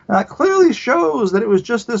Luke. And that clearly shows that it was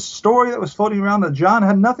just this story that was floating around that John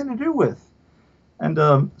had nothing to do with.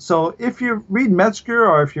 And so if you read Metzger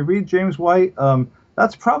or if you read James White,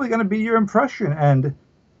 that's probably going to be your impression. And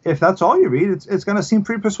if that's all you read, it's going to seem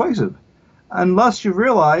pretty persuasive. Unless you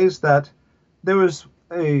realize that there was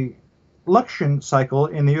a lection cycle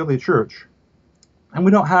in the early church. And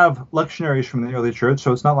we don't have lectionaries from the early church,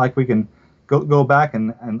 so it's not like we can go back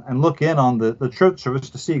and look in on the church service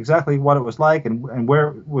to see exactly what it was like and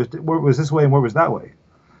where was this way and where was that way.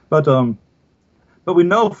 But we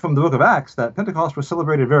know from the book of Acts that Pentecost was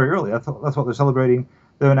celebrated very early. That's what they're celebrating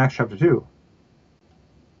there in Acts chapter 2.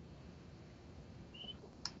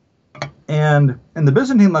 And in the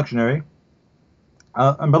Byzantine lectionary,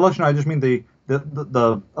 and by lectionary I just mean the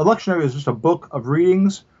lectionary is just a book of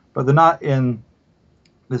readings, but they're not in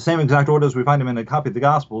the same exact order as we find them in a copy of the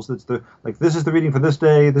Gospels. It's this is the reading for this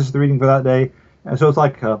day, this is the reading for that day, and so it's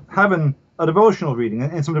like having a devotional reading.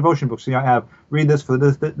 In some devotion books, I have read this for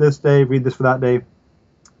this day, read this for that day, and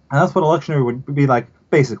that's what a lectionary would be like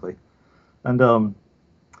basically. And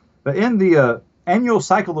but in the annual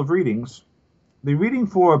cycle of readings, the reading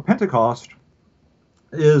for Pentecost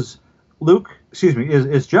is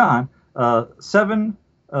John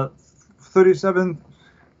 7:37.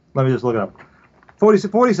 Let me just look it up.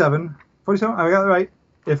 47. I got it right.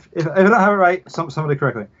 If I don't have it right, somebody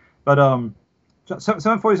correct me. But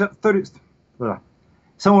 7:47, 30,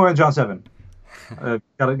 somewhere in John 7.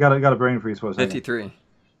 Got a brain freeze for a second. 53.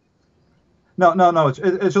 No.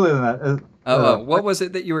 It's earlier than that. What was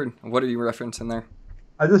it that you were? What are you referencing there?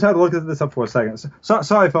 I just had to look this up for a second.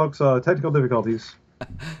 Sorry, folks. Technical difficulties.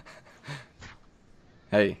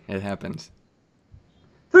 Hey, it happens.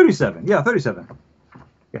 37. Yeah, 37.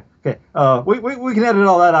 Okay. We can edit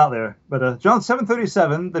all that out there. But John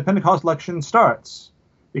 7:37, the Pentecost lection starts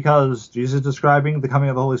because Jesus is describing the coming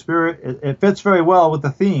of the Holy Spirit. It fits very well with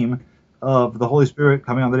the theme of the Holy Spirit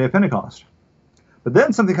coming on the day of Pentecost. But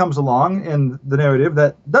then something comes along in the narrative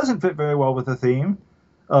that doesn't fit very well with the theme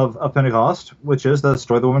of Pentecost, which is the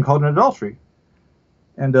story of the woman caught in adultery.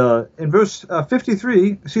 And in verse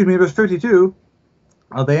 52,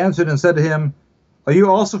 they answered and said to him, "Are you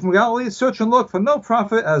also from Galilee? Search and look, for no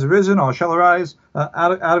prophet has risen or shall arise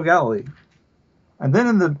out of Galilee." And then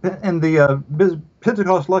in the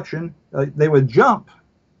Pentecost lection, they would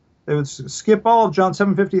skip all of John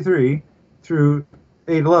 7:53 through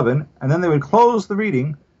 8:11, and then they would close the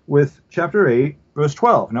reading with chapter 8, verse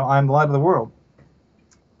 12. Now, I am the light of the world.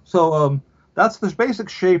 So that's the basic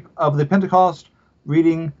shape of the Pentecost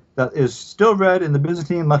reading that is still read in the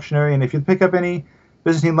Byzantine lectionary. And if you pick up any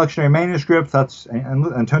Byzantine lectionary manuscript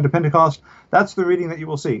and turn to Pentecost, that's the reading that you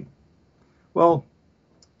will see. Well,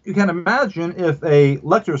 you can imagine if a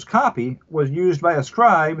lector's copy was used by a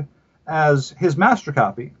scribe as his master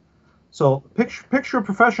copy. So picture a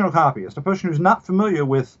professional copyist, a person who's not familiar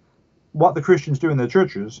with what the Christians do in their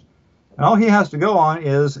churches, and all he has to go on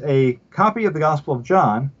is a copy of the Gospel of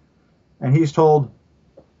John, and he's told,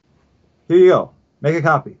 "Here you go, make a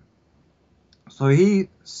copy." So he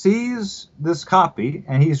sees this copy,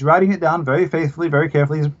 and he's writing it down very faithfully, very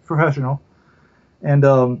carefully. He's a professional. And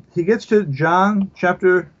he gets to John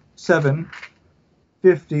chapter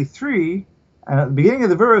 7:53, and at the beginning of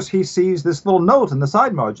the verse, he sees this little note in the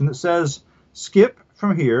side margin that says, "Skip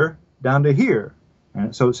from here down to here."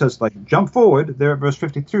 And so it says, like, jump forward there at verse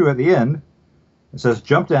 52 at the end. It says,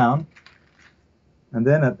 jump down. And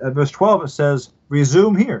then at verse 12, it says,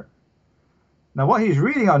 resume here. Now, what he's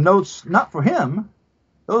reading are notes not for him.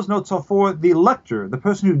 Those notes are for the lector, the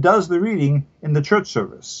person who does the reading in the church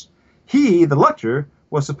service. He, the lector,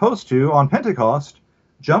 was supposed to, on Pentecost,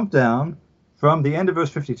 jump down from the end of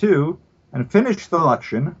verse 52 and finish the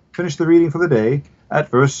lection, finish the reading for the day, at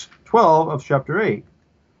verse 12 of chapter 8.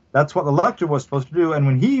 That's what the lector was supposed to do, and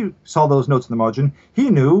when he saw those notes in the margin, he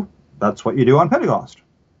knew that's what you do on Pentecost.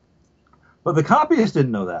 But the copyist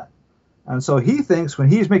didn't know that. And so he thinks when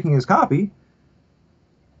he's making his copy,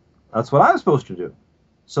 that's what I'm supposed to do.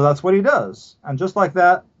 So that's what he does. And just like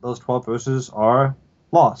that, those 12 verses are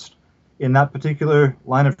lost in that particular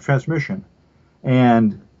line of transmission.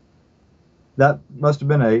 And that must have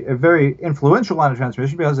been a very influential line of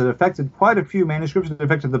transmission because it affected quite a few manuscripts. It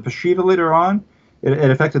affected the Peshitta later on.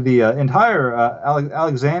 It affected the entire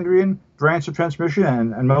Alexandrian branch of transmission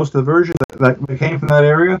and most of the versions that came from that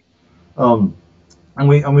area. And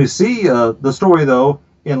we see the story, though,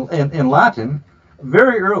 in Latin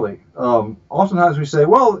very early. Oftentimes we say,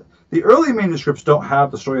 well, the early manuscripts don't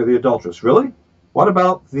have the story of the adulteress. Really? What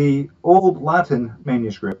about the old Latin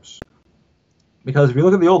manuscripts? Because if you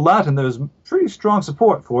look at the old Latin, there's pretty strong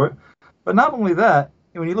support for it. But not only that,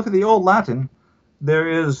 when you look at the old Latin, there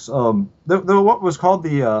is what was called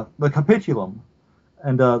the capitulum,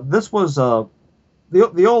 and this was the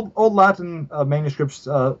old Latin manuscripts.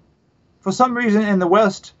 For some reason, in the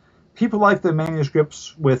West, people like the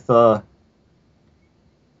manuscripts with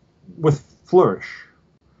flourish.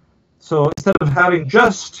 So instead of having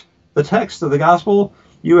just the text of the gospel,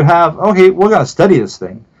 you would have, okay, we're going to study this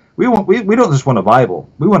thing. We don't just want a Bible.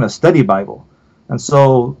 We want a study Bible. And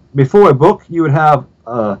so before a book, you would have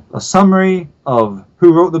a summary of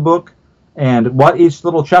who wrote the book and what each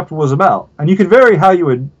little chapter was about. And you could vary how you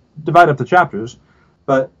would divide up the chapters,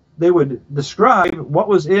 but they would describe what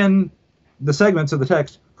was in the segments of the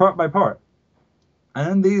text part by part.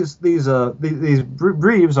 And these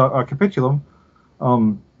breves, our capitulum,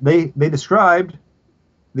 they described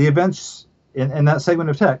the events in that segment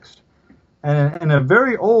of text. And in a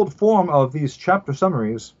very old form of these chapter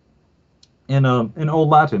summaries, in Old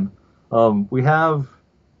Latin, we have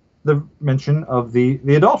the mention of the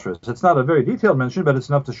adulteress. It's not a very detailed mention, but it's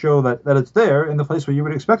enough to show that it's there in the place where you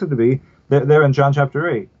would expect it to be, there in John chapter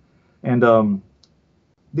 8. And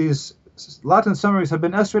these Latin summaries have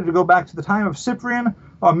been estimated to go back to the time of Cyprian,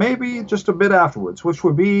 or maybe just a bit afterwards, which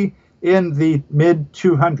would be in the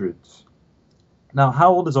mid-200s. Now,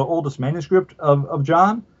 how old is our oldest manuscript of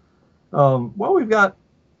John? Well, we've got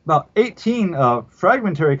about 18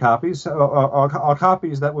 fragmentary copies, or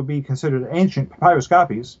copies that would be considered ancient papyrus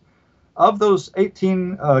copies. Of those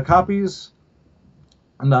 18 copies,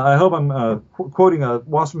 and I hope I'm quoting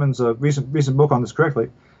Wasserman's recent book on this correctly,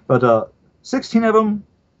 but 16 of them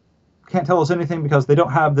can't tell us anything because they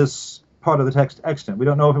don't have this part of the text extant. We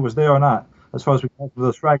don't know if it was there or not, as far as we can tell for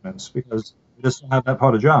those fragments, because we just don't have that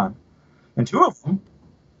part of John. And 2 of them,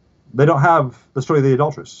 they don't have the story of the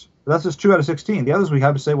adulteress. But that's just 2 out of 16. The others we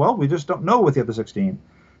have to say, well, we just don't know with the other 16.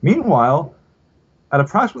 Meanwhile, at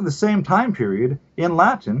approximately the same time period, in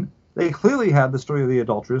Latin, they clearly had the story of the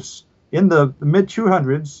adulteress in the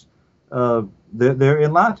mid-200s. They're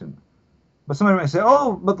in Latin. But somebody might say,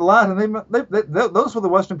 oh, but the Latin, those were the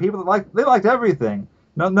Western people that liked everything.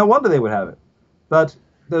 No wonder they would have it. But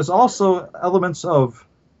there's also elements of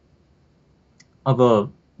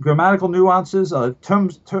grammatical nuances,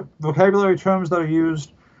 vocabulary terms that are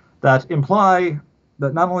used that imply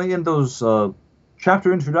that not only in those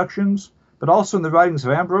chapter introductions, but also in the writings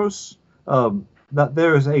of Ambrose, that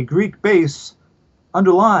there is a Greek base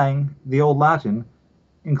underlying the Old Latin,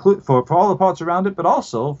 for all the parts around it, but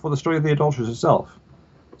also for the story of the adulteress itself.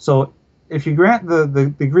 So if you grant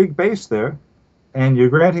the Greek base there, and you're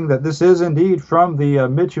granting that this is indeed from the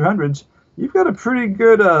mid-200s, you've got a pretty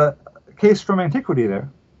good case from antiquity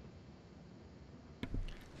there.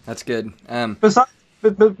 That's good. Besides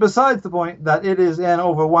the point that it is in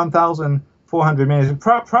over 1,400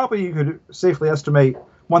 manuscripts, probably you could safely estimate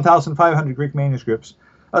 1,500 Greek manuscripts.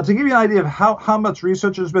 To give you an idea of how much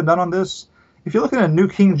research has been done on this, if you look at a New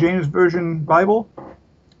King James Version Bible,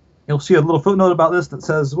 you'll see a little footnote about this that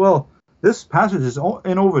says, well, this passage is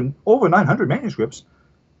in over 900 manuscripts.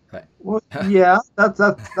 Right. Well, yeah, that's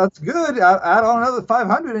good. Add on another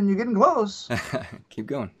 500 and you're getting close. Keep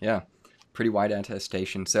going. Yeah. Pretty wide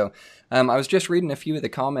attestation. So I was just reading a few of the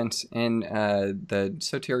comments in the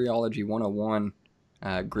Soteriology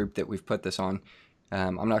 101 group that we've put this on.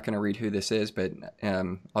 I'm not going to read who this is, but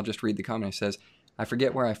I'll just read the comment. It says, I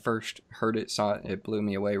forget where I first heard it, saw it, it blew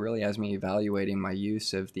me away, really has me evaluating my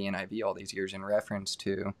use of the NIV all these years in reference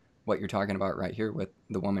to what you're talking about right here with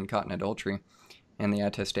the woman caught in adultery and the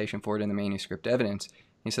attestation for it in the manuscript evidence.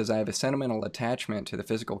 He says, I have a sentimental attachment to the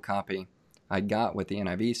physical copy I got with the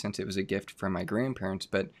NIV since it was a gift from my grandparents,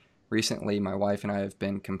 but recently my wife and I have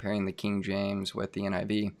been comparing the King James with the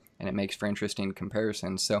NIV, and it makes for interesting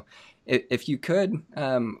comparisons. So if you could,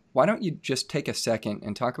 why don't you just take a second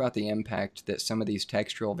and talk about the impact that some of these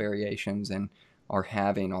textual variations are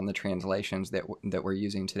having on the translations that we're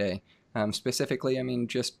using today. Specifically, I mean,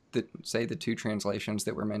 just say the 2 translations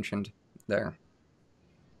that were mentioned there.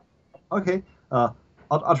 Okay.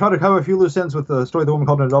 I'll try to cover a few loose ends with the story of the woman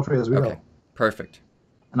caught in adultery as we Okay, go. perfect.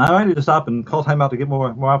 And I might need to stop and call time out to get more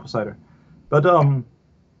apple cider. But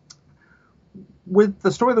with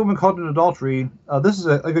the story of the woman caught in adultery, this is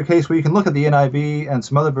a good case where you can look at the NIV and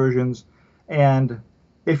some other versions, and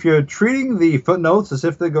if you're treating the footnotes as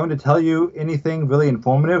if they're going to tell you anything really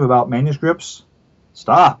informative about manuscripts,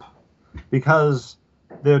 stop. Because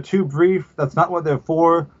they're too brief. That's not what they're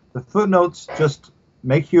for. The footnotes just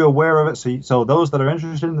make you aware of it. So those that are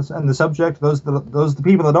interested in the subject, those the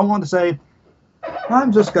people that don't want to say,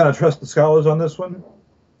 I'm just going to trust the scholars on this one,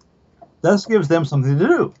 this gives them something to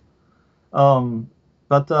do.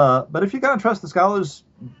 But if you're going to trust the scholars,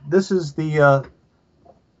 this is the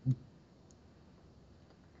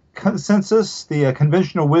consensus, the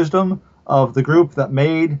conventional wisdom of the group that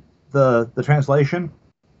made the translation.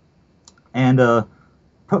 And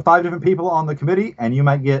put 5 different people on the committee, and you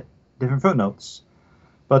might get different footnotes.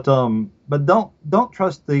 But don't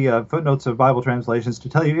trust the footnotes of Bible translations to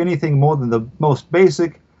tell you anything more than the most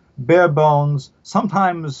basic, bare bones,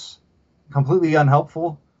 sometimes completely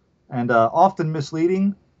unhelpful, and often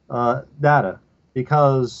misleading data.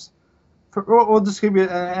 Because we'll just give you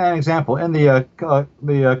an example. In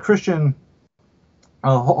the Christian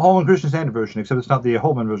Holman Christian Standard Version, except it's not the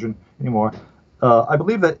Holman version anymore, I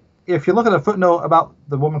believe that if you look at a footnote about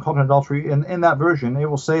the woman caught in adultery, in that version, it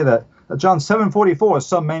will say that John 7:44,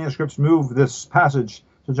 some manuscripts move this passage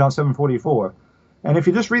to John 7:44. And if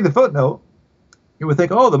you just read the footnote, you would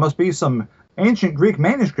think, oh, there must be some ancient Greek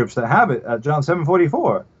manuscripts that have it at John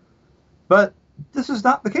 7:44. But this is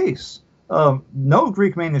not the case. No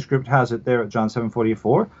Greek manuscript has it there at John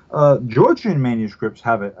 7:44. Georgian manuscripts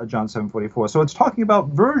have it at John 7:44. So it's talking about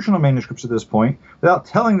versional manuscripts at this point, without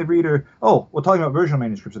telling the reader, oh, we're talking about versional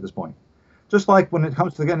manuscripts at this point. Just like when it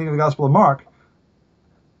comes to the beginning of the Gospel of Mark,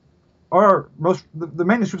 the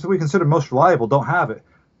manuscripts that we consider most reliable don't have it.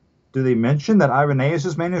 Do they mention that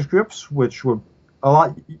Irenaeus' manuscripts, which were a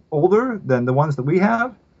lot older than the ones that we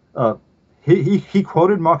have, he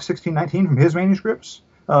quoted Mark 16:19 from his manuscripts?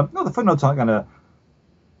 No, the footnote's not going to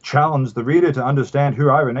challenge the reader to understand who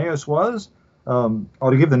Irenaeus was,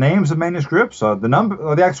 or to give the names of manuscripts, or the number,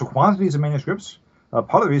 or the actual quantities of manuscripts.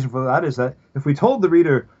 Part of the reason for that is that if we told the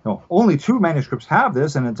reader, only 2 manuscripts have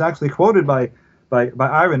this, and it's actually quoted by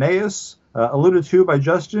Irenaeus, alluded to by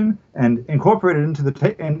Justin, and incorporated into the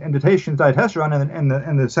Tatian's Diatessaron in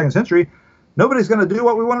the 2nd century, nobody's going to do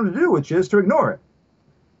what we want them to do, which is to ignore it.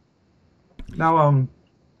 Now,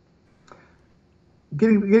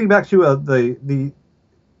 getting back to the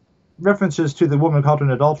references to the woman caught in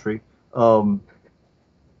adultery, what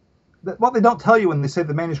they don't tell you when they say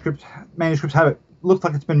the manuscripts have it looks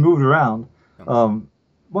like it's been moved around.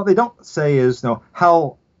 What they don't say is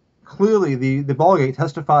how clearly the Vulgate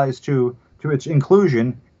testifies to its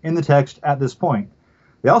inclusion in the text at this point.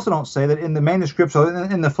 They also don't say that in the manuscripts, or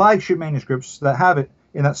in the flagship manuscripts that have it,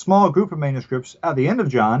 in that small group of manuscripts at the end of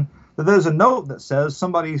John, that there's a note that says,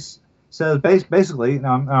 somebody says basically,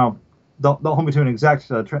 now don't hold me to an exact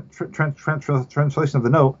translation of the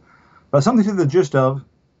note, but something to the gist of,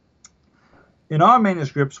 in our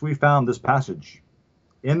manuscripts we found this passage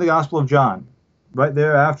in the Gospel of John, right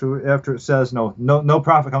there after it says no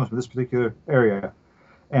prophet comes from this particular area,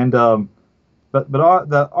 and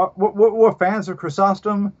we're fans of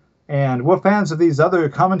Chrysostom, and we're fans of these other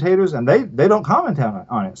commentators, and they don't comment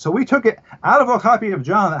on it. So we took it out of our copy of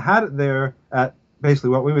John that had it there at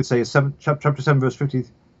basically what we would say is chapter 7, verse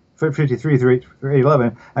 53 through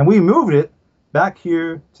 8:11, and we moved it back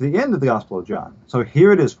here to the end of the Gospel of John. So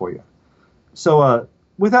here it is for you. So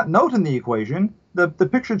with that note in the equation, the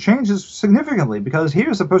picture changes significantly, because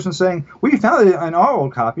here's a person saying, we found it in our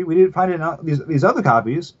old copy, we didn't find it in these other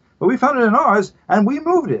copies, but we found it in ours, and we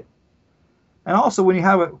moved it. And also when you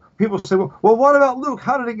have it, people say, well, what about Luke?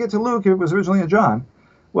 How did it get to Luke if it was originally in John?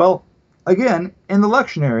 Well, again, in the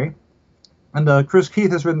lectionary, and Chris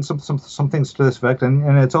Keith has written some things to this effect,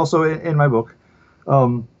 and it's also in my book.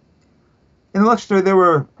 In the lectionary,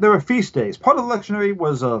 there were feast days. Part of the lectionary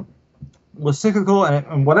was cyclical,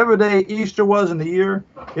 and whatever day Easter was in the year,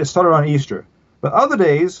 it started on Easter. But other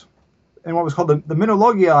days, in what was called the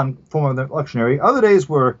Minologion form of the lectionary, other days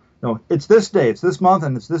were, it's this day, it's this month,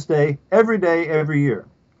 and it's this day, every year.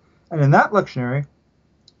 And in that lectionary,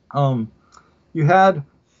 you had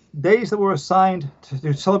days that were assigned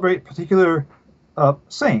to celebrate particular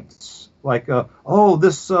saints, like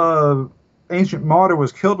this ancient martyr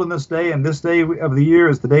was killed on this day, and this day of the year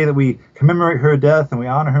is the day that we commemorate her death and we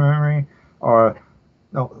honor her memory. Or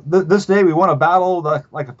this day we won a battle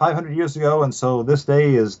like 500 years ago, and so this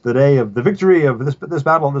day is the day of the victory of this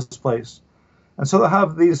battle in this place. And so they'll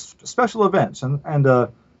have these special events, and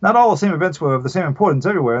not all the same events were of the same importance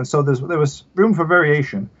everywhere, and so there was room for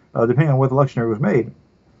variation depending on where the lectionary was made.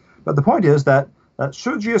 But the point is that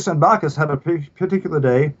Sergius and Bacchus had a particular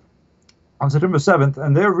day on September 7th,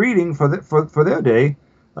 and their reading for their day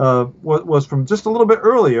was from just a little bit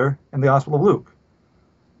earlier in the Gospel of Luke.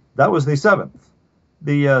 That was the 7th.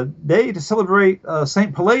 The day to celebrate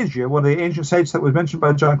St. Pelagia, one of the ancient saints that was mentioned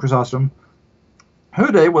by John Chrysostom, her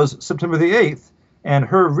day was September the 8th, and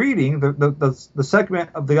her reading, the segment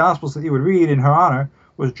of the Gospels that you would read in her honor,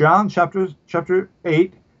 was John chapter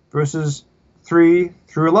 8, verses 3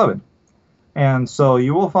 through 11. And so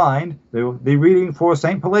you will find the reading for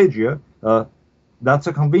St. Pelagia, that's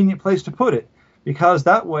a convenient place to put it, because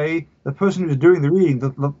that way the person who's doing the reading,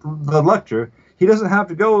 the lector, he doesn't have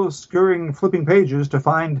to go scurrying, flipping pages to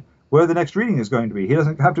find where the next reading is going to be. He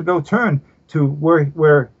doesn't have to go turn to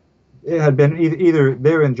where it had been either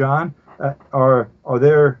there in John or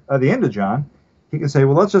there at the end of John. He can say,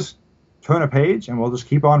 well, let's just turn a page and we'll just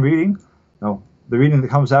keep on reading. No, the reading that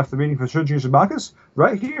comes after the reading for Sergius and Bacchus,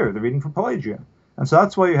 right here, the reading for Pelagia. And so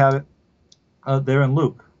that's why you have it there in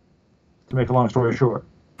Luke, to make a long story short.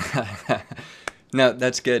 No,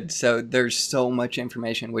 that's good. So there's so much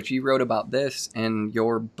information, which you wrote about this in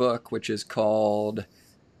your book, which is called,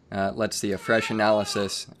 let's see, A Fresh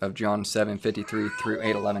Analysis of John 7:53 through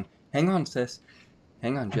 8:11. Hang on, sis.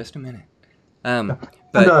 Hang on just a minute.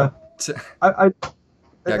 But if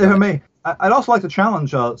I may, I'd also like to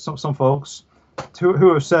challenge some folks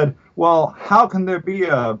who have said, well, how can there be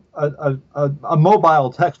a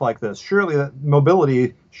mobile text like this? Surely that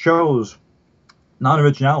mobility shows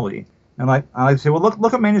non-originality. And I say, well,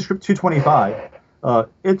 look at manuscript 225.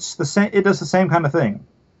 It's the same. It does the same kind of thing.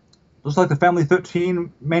 Just like the Family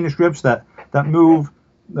 13 manuscripts that move,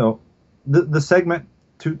 the segment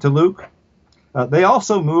to Luke. They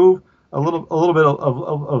also move a little bit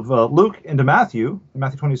of Luke into Matthew, in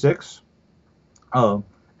Matthew 26.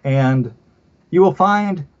 And you will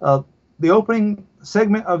find the opening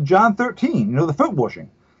segment of John 13. The foot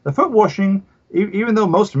washing. The foot washing, even though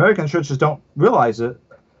most American churches don't realize it,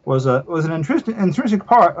 was an intrinsic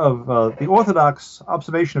part of the Orthodox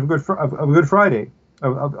observation of Good Friday,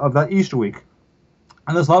 of that Easter week.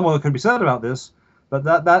 And there's a lot more that could be said about this, but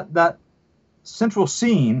that central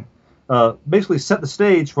scene basically set the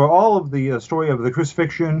stage for all of the story of the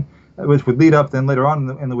crucifixion, which would lead up then later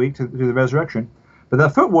on in the week to the resurrection. But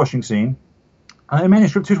that foot washing scene in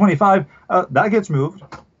manuscript 225, that gets moved.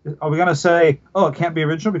 Are we going to say, oh, it can't be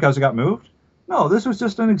original because it got moved? No, this was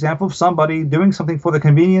just an example of somebody doing something for the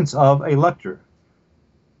convenience of a lector.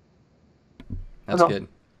 That's good.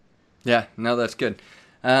 Yeah, no, that's good.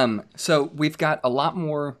 So we've got a lot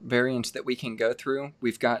more variants that we can go through.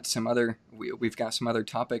 We've got some other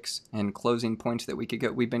topics and closing points that we could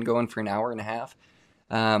go. We've been going for an hour and a half.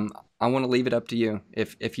 I want to leave it up to you.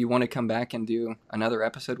 If you want to come back and do another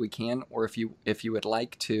episode, we can. Or if you would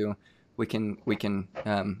like to, we can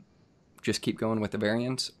just keep going with the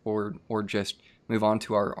variants, or just move on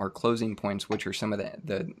to our closing points, which are some of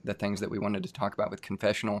the things that we wanted to talk about with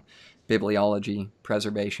confessional bibliology,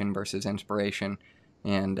 preservation versus inspiration,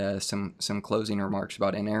 and some closing remarks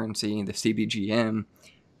about inerrancy, the CBGM,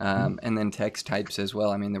 and then text types as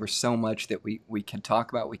well. I mean, there was so much that we could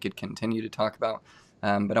talk about, we could continue to talk about,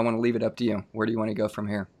 but I want to leave it up to you. Where do you want to go from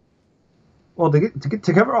here? Well,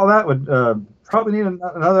 to cover all that would probably need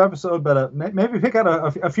another episode, but maybe pick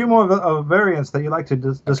out a few more variants that you'd like to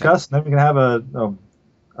discuss, and then we can have a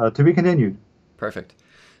to be continued. Perfect.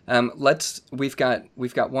 We've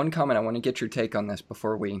got one comment. I want to get your take on this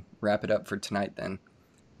before we wrap it up for tonight. Then,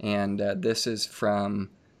 and this is from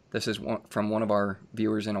one of our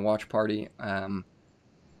viewers in a watch party on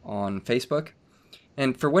Facebook,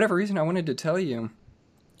 and for whatever reason, I wanted to tell you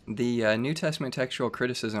the New Testament textual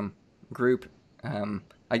criticism group,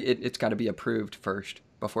 it's got to be approved first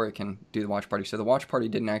before it can do the watch party. So the watch party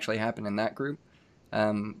didn't actually happen in that group,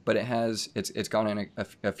 but it's gone in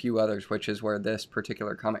a few others, which is where this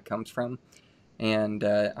particular comment comes from. And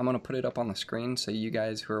I'm going to put it up on the screen so you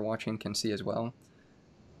guys who are watching can see as well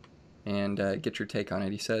and get your take on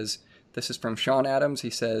it. He says, this is from Sean Adams. He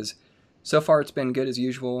says, so far it's been good as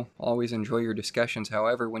usual. Always enjoy your discussions.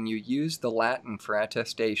 However, when you use the Latin for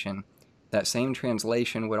attestation, that same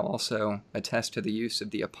translation would also attest to the use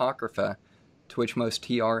of the Apocrypha, to which most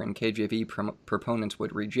TR and KJV proponents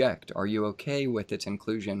would reject. Are you okay with its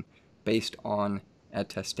inclusion based on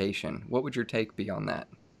attestation? What would your take be on that?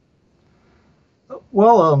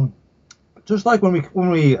 Well, just like when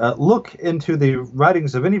we look into the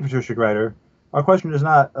writings of any patristic writer, our question is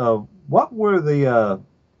not what were the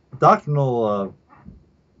doctrinal,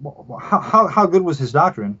 how good was his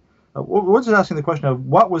doctrine, we're just asking the question of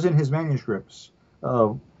what was in his manuscripts.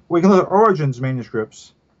 We can look at Origen's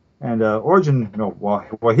manuscripts, and Origen,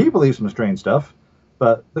 well, he believes some strange stuff,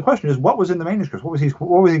 but the question is, what was in the manuscripts? What was he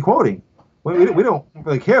quoting? We don't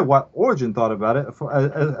really care what Origen thought about it.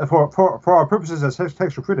 For our purposes as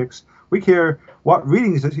textual critics, we care what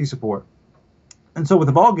readings does he support. And so with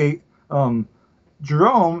the Vulgate,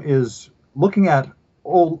 Jerome is looking at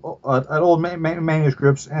old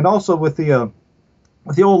manuscripts, and also with the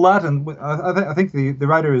Old Latin. I think the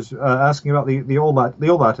writer is asking about the Old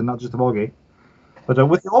Latin, not just the Vulgate. But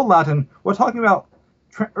with the Old Latin, we're talking about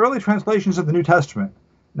early translations of the New Testament.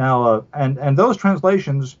 Now, and those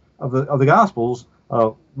translations of the Gospels,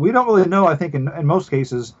 we don't really know. I think in most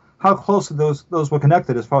cases how closely those were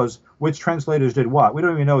connected as far as which translators did what. We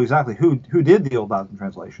don't even know exactly who did the Old Latin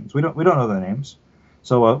translations. We don't know their names.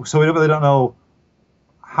 So we really don't know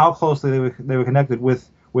how closely they were connected with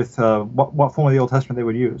what form of the Old Testament they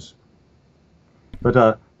would use. But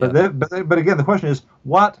again, the question is,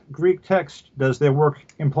 what Greek text does their work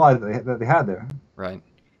imply that they had there? Right.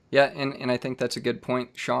 Yeah, and I think that's a good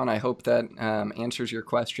point, Sean. I hope that answers your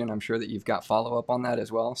question. I'm sure that you've got follow-up on that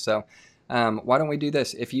as well. So why don't we do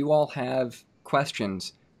this? If you all have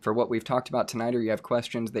questions for what we've talked about tonight, or you have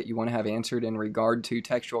questions that you want to have answered in regard to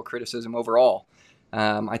textual criticism overall,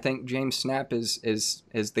 I think James Snap is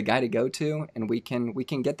the guy to go to, and we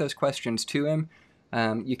can get those questions to him.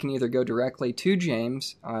 You can either go directly to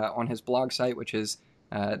James on his blog site, which is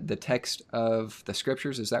the text of the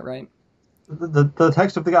scriptures. Is that right? The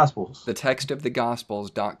text of the Gospels. The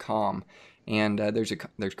textofthegospels.com. And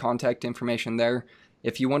there's contact information there.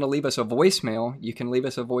 If you want to leave us a voicemail, you can leave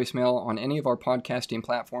us a voicemail on any of our podcasting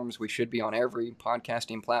platforms. We should be on every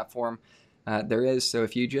podcasting platform there is. So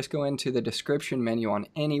if you just go into the description menu on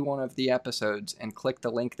any one of the episodes and click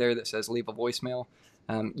the link there that says leave a voicemail,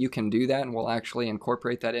 you can do that, and we'll actually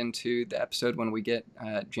incorporate that into the episode when we get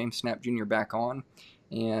James Snap Jr. back on.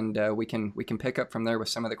 And we can pick up from there with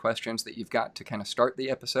some of the questions that you've got to kind of start the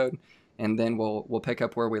episode, and then we'll pick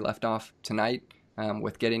up where we left off tonight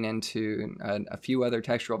with getting into a few other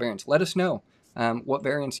textual variants. Let us know what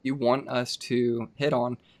variants you want us to hit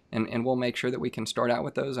on, and we'll make sure that we can start out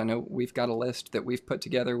with those. I know we've got a list that we've put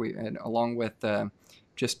together, along with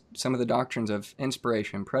just some of the doctrines of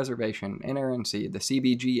inspiration, preservation, inerrancy, the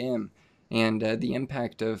CBGM, and the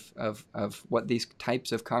impact of what these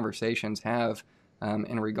types of conversations have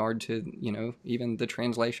in regard to, even the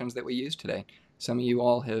translations that we use today. Some of you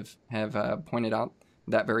all have pointed out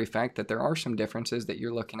that very fact, that there are some differences that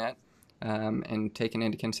you're looking at and taking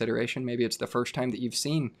into consideration. Maybe it's the first time that you've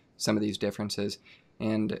seen some of these differences,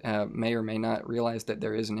 and may or may not realize that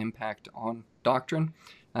there is an impact on doctrine.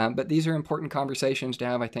 But these are important conversations to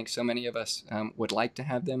have. I think so many of us would like to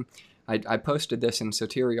have them. I posted this in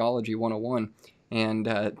Soteriology 101,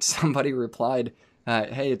 and somebody replied,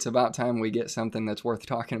 hey, it's about time we get something that's worth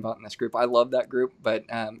talking about in this group. I love that group, but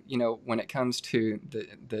when it comes to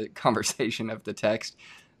the conversation of the text,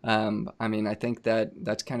 I think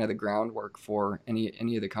that's kind of the groundwork for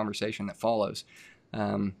any of the conversation that follows.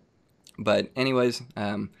 But anyways,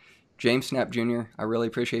 James Snap Jr., I really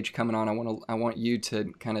appreciate you coming on. I want you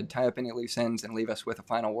to kind of tie up any loose ends and leave us with a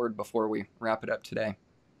final word before we wrap it up today.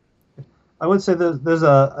 I would say there's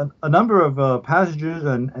a number of passages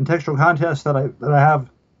and textual contests that I have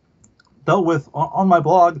dealt with on my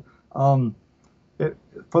blog.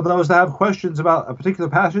 For those that have questions about a particular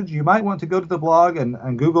passage, you might want to go to the blog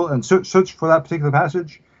and Google and search for that particular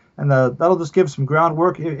passage, and that'll just give some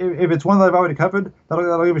groundwork. If it's one that I've already covered,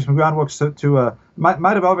 that'll give you some groundwork to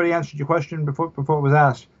might have already answered your question before it was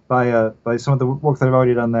asked by some of the work that I've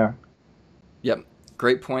already done there. Yep.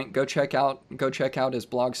 Great point. Go check out his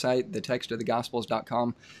blog site,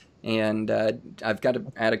 thetextofthegospels.com. And I've got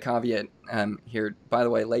to add a caveat here. By the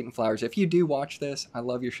way, Leighton Flowers, if you do watch this, I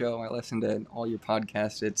love your show. I listen to all your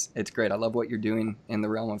podcasts. It's great. I love what you're doing in the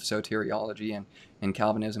realm of soteriology and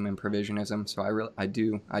Calvinism and provisionism. So I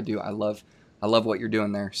love what you're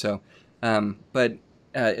doing there. So, but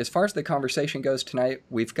as far as the conversation goes tonight,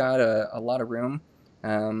 we've got a lot of room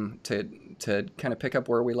to kind of pick up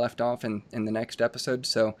where we left off in the next episode.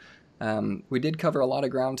 So we did cover a lot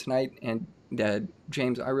of ground tonight, and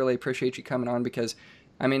James, I really appreciate you coming on, because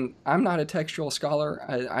I'm not a textual scholar.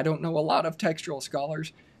 I don't know a lot of textual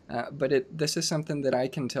scholars, but this is something that I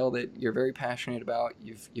can tell that you're very passionate about.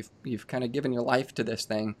 You've kind of given your life to this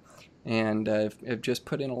thing, and have just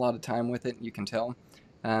put in a lot of time with it. You can tell,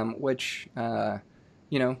 which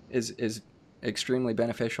is extremely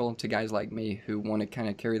beneficial to guys like me who want to kind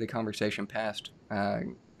of carry the conversation past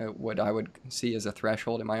what I would see as a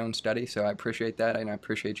threshold in my own study. So I appreciate that, and I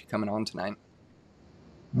appreciate you coming on tonight.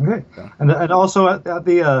 Okay. So. And also at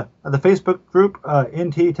the Facebook group,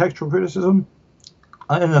 NT Textual Criticism,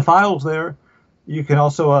 in the files there, you can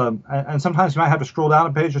also, and sometimes you might have to scroll down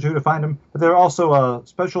a page or two to find them, but there are also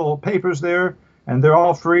special papers there, and they're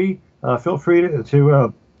all free. Feel free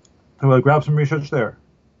to grab some research there.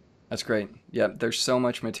 That's great. Yeah, there's so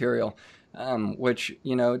much material, which,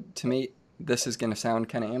 to me, this is going to sound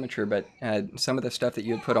kind of amateur, but some of the stuff that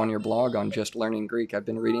you had put on your blog on just learning Greek, I've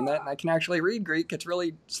been reading that, and I can actually read Greek. It's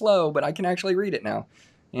really slow, but I can actually read it now,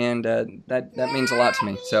 and that means a lot to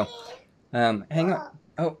me. So hang on.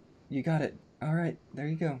 Oh, you got it. All right, there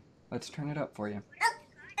you go. Let's turn it up for you.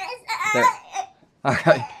 There. All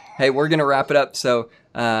right. Hey, we're going to wrap it up. So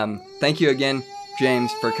thank you again,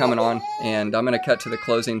 James, for coming on, and I'm going to cut to the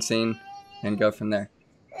closing scene and go from there.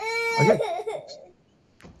 Okay.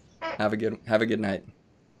 Have a good night.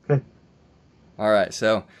 Okay. All right.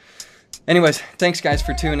 So anyways, thanks guys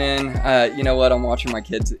for tuning in. You know what? I'm watching my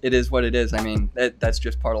kids. It is what it is. I mean, that's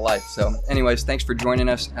just part of life. So anyways, thanks for joining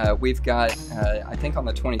us. We've got, I think on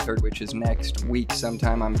the 23rd, which is next week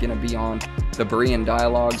sometime, I'm going to be on the Berean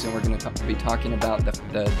Dialogues, and we're going to be talking about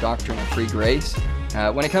the doctrine of free grace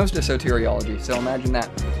when it comes to soteriology. So imagine that.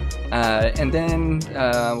 And then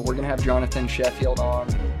we're going to have Jonathan Sheffield on.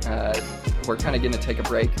 We're kind of going to take a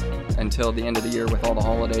break until the end of the year with all the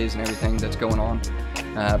holidays and everything that's going on.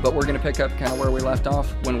 But we're going to pick up kind of where we left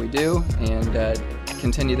off when we do, and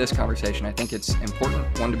continue this conversation. I think it's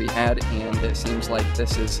important one to be had, and it seems like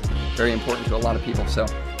this is very important to a lot of people. So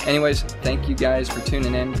anyways, thank you guys for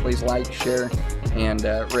tuning in. Please like, share, and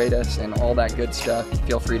rate us and all that good stuff.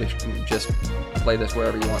 Feel free to just play this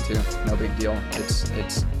wherever you want to. No big deal.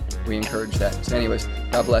 We encourage that. So anyways,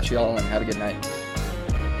 God bless you all and have a good night.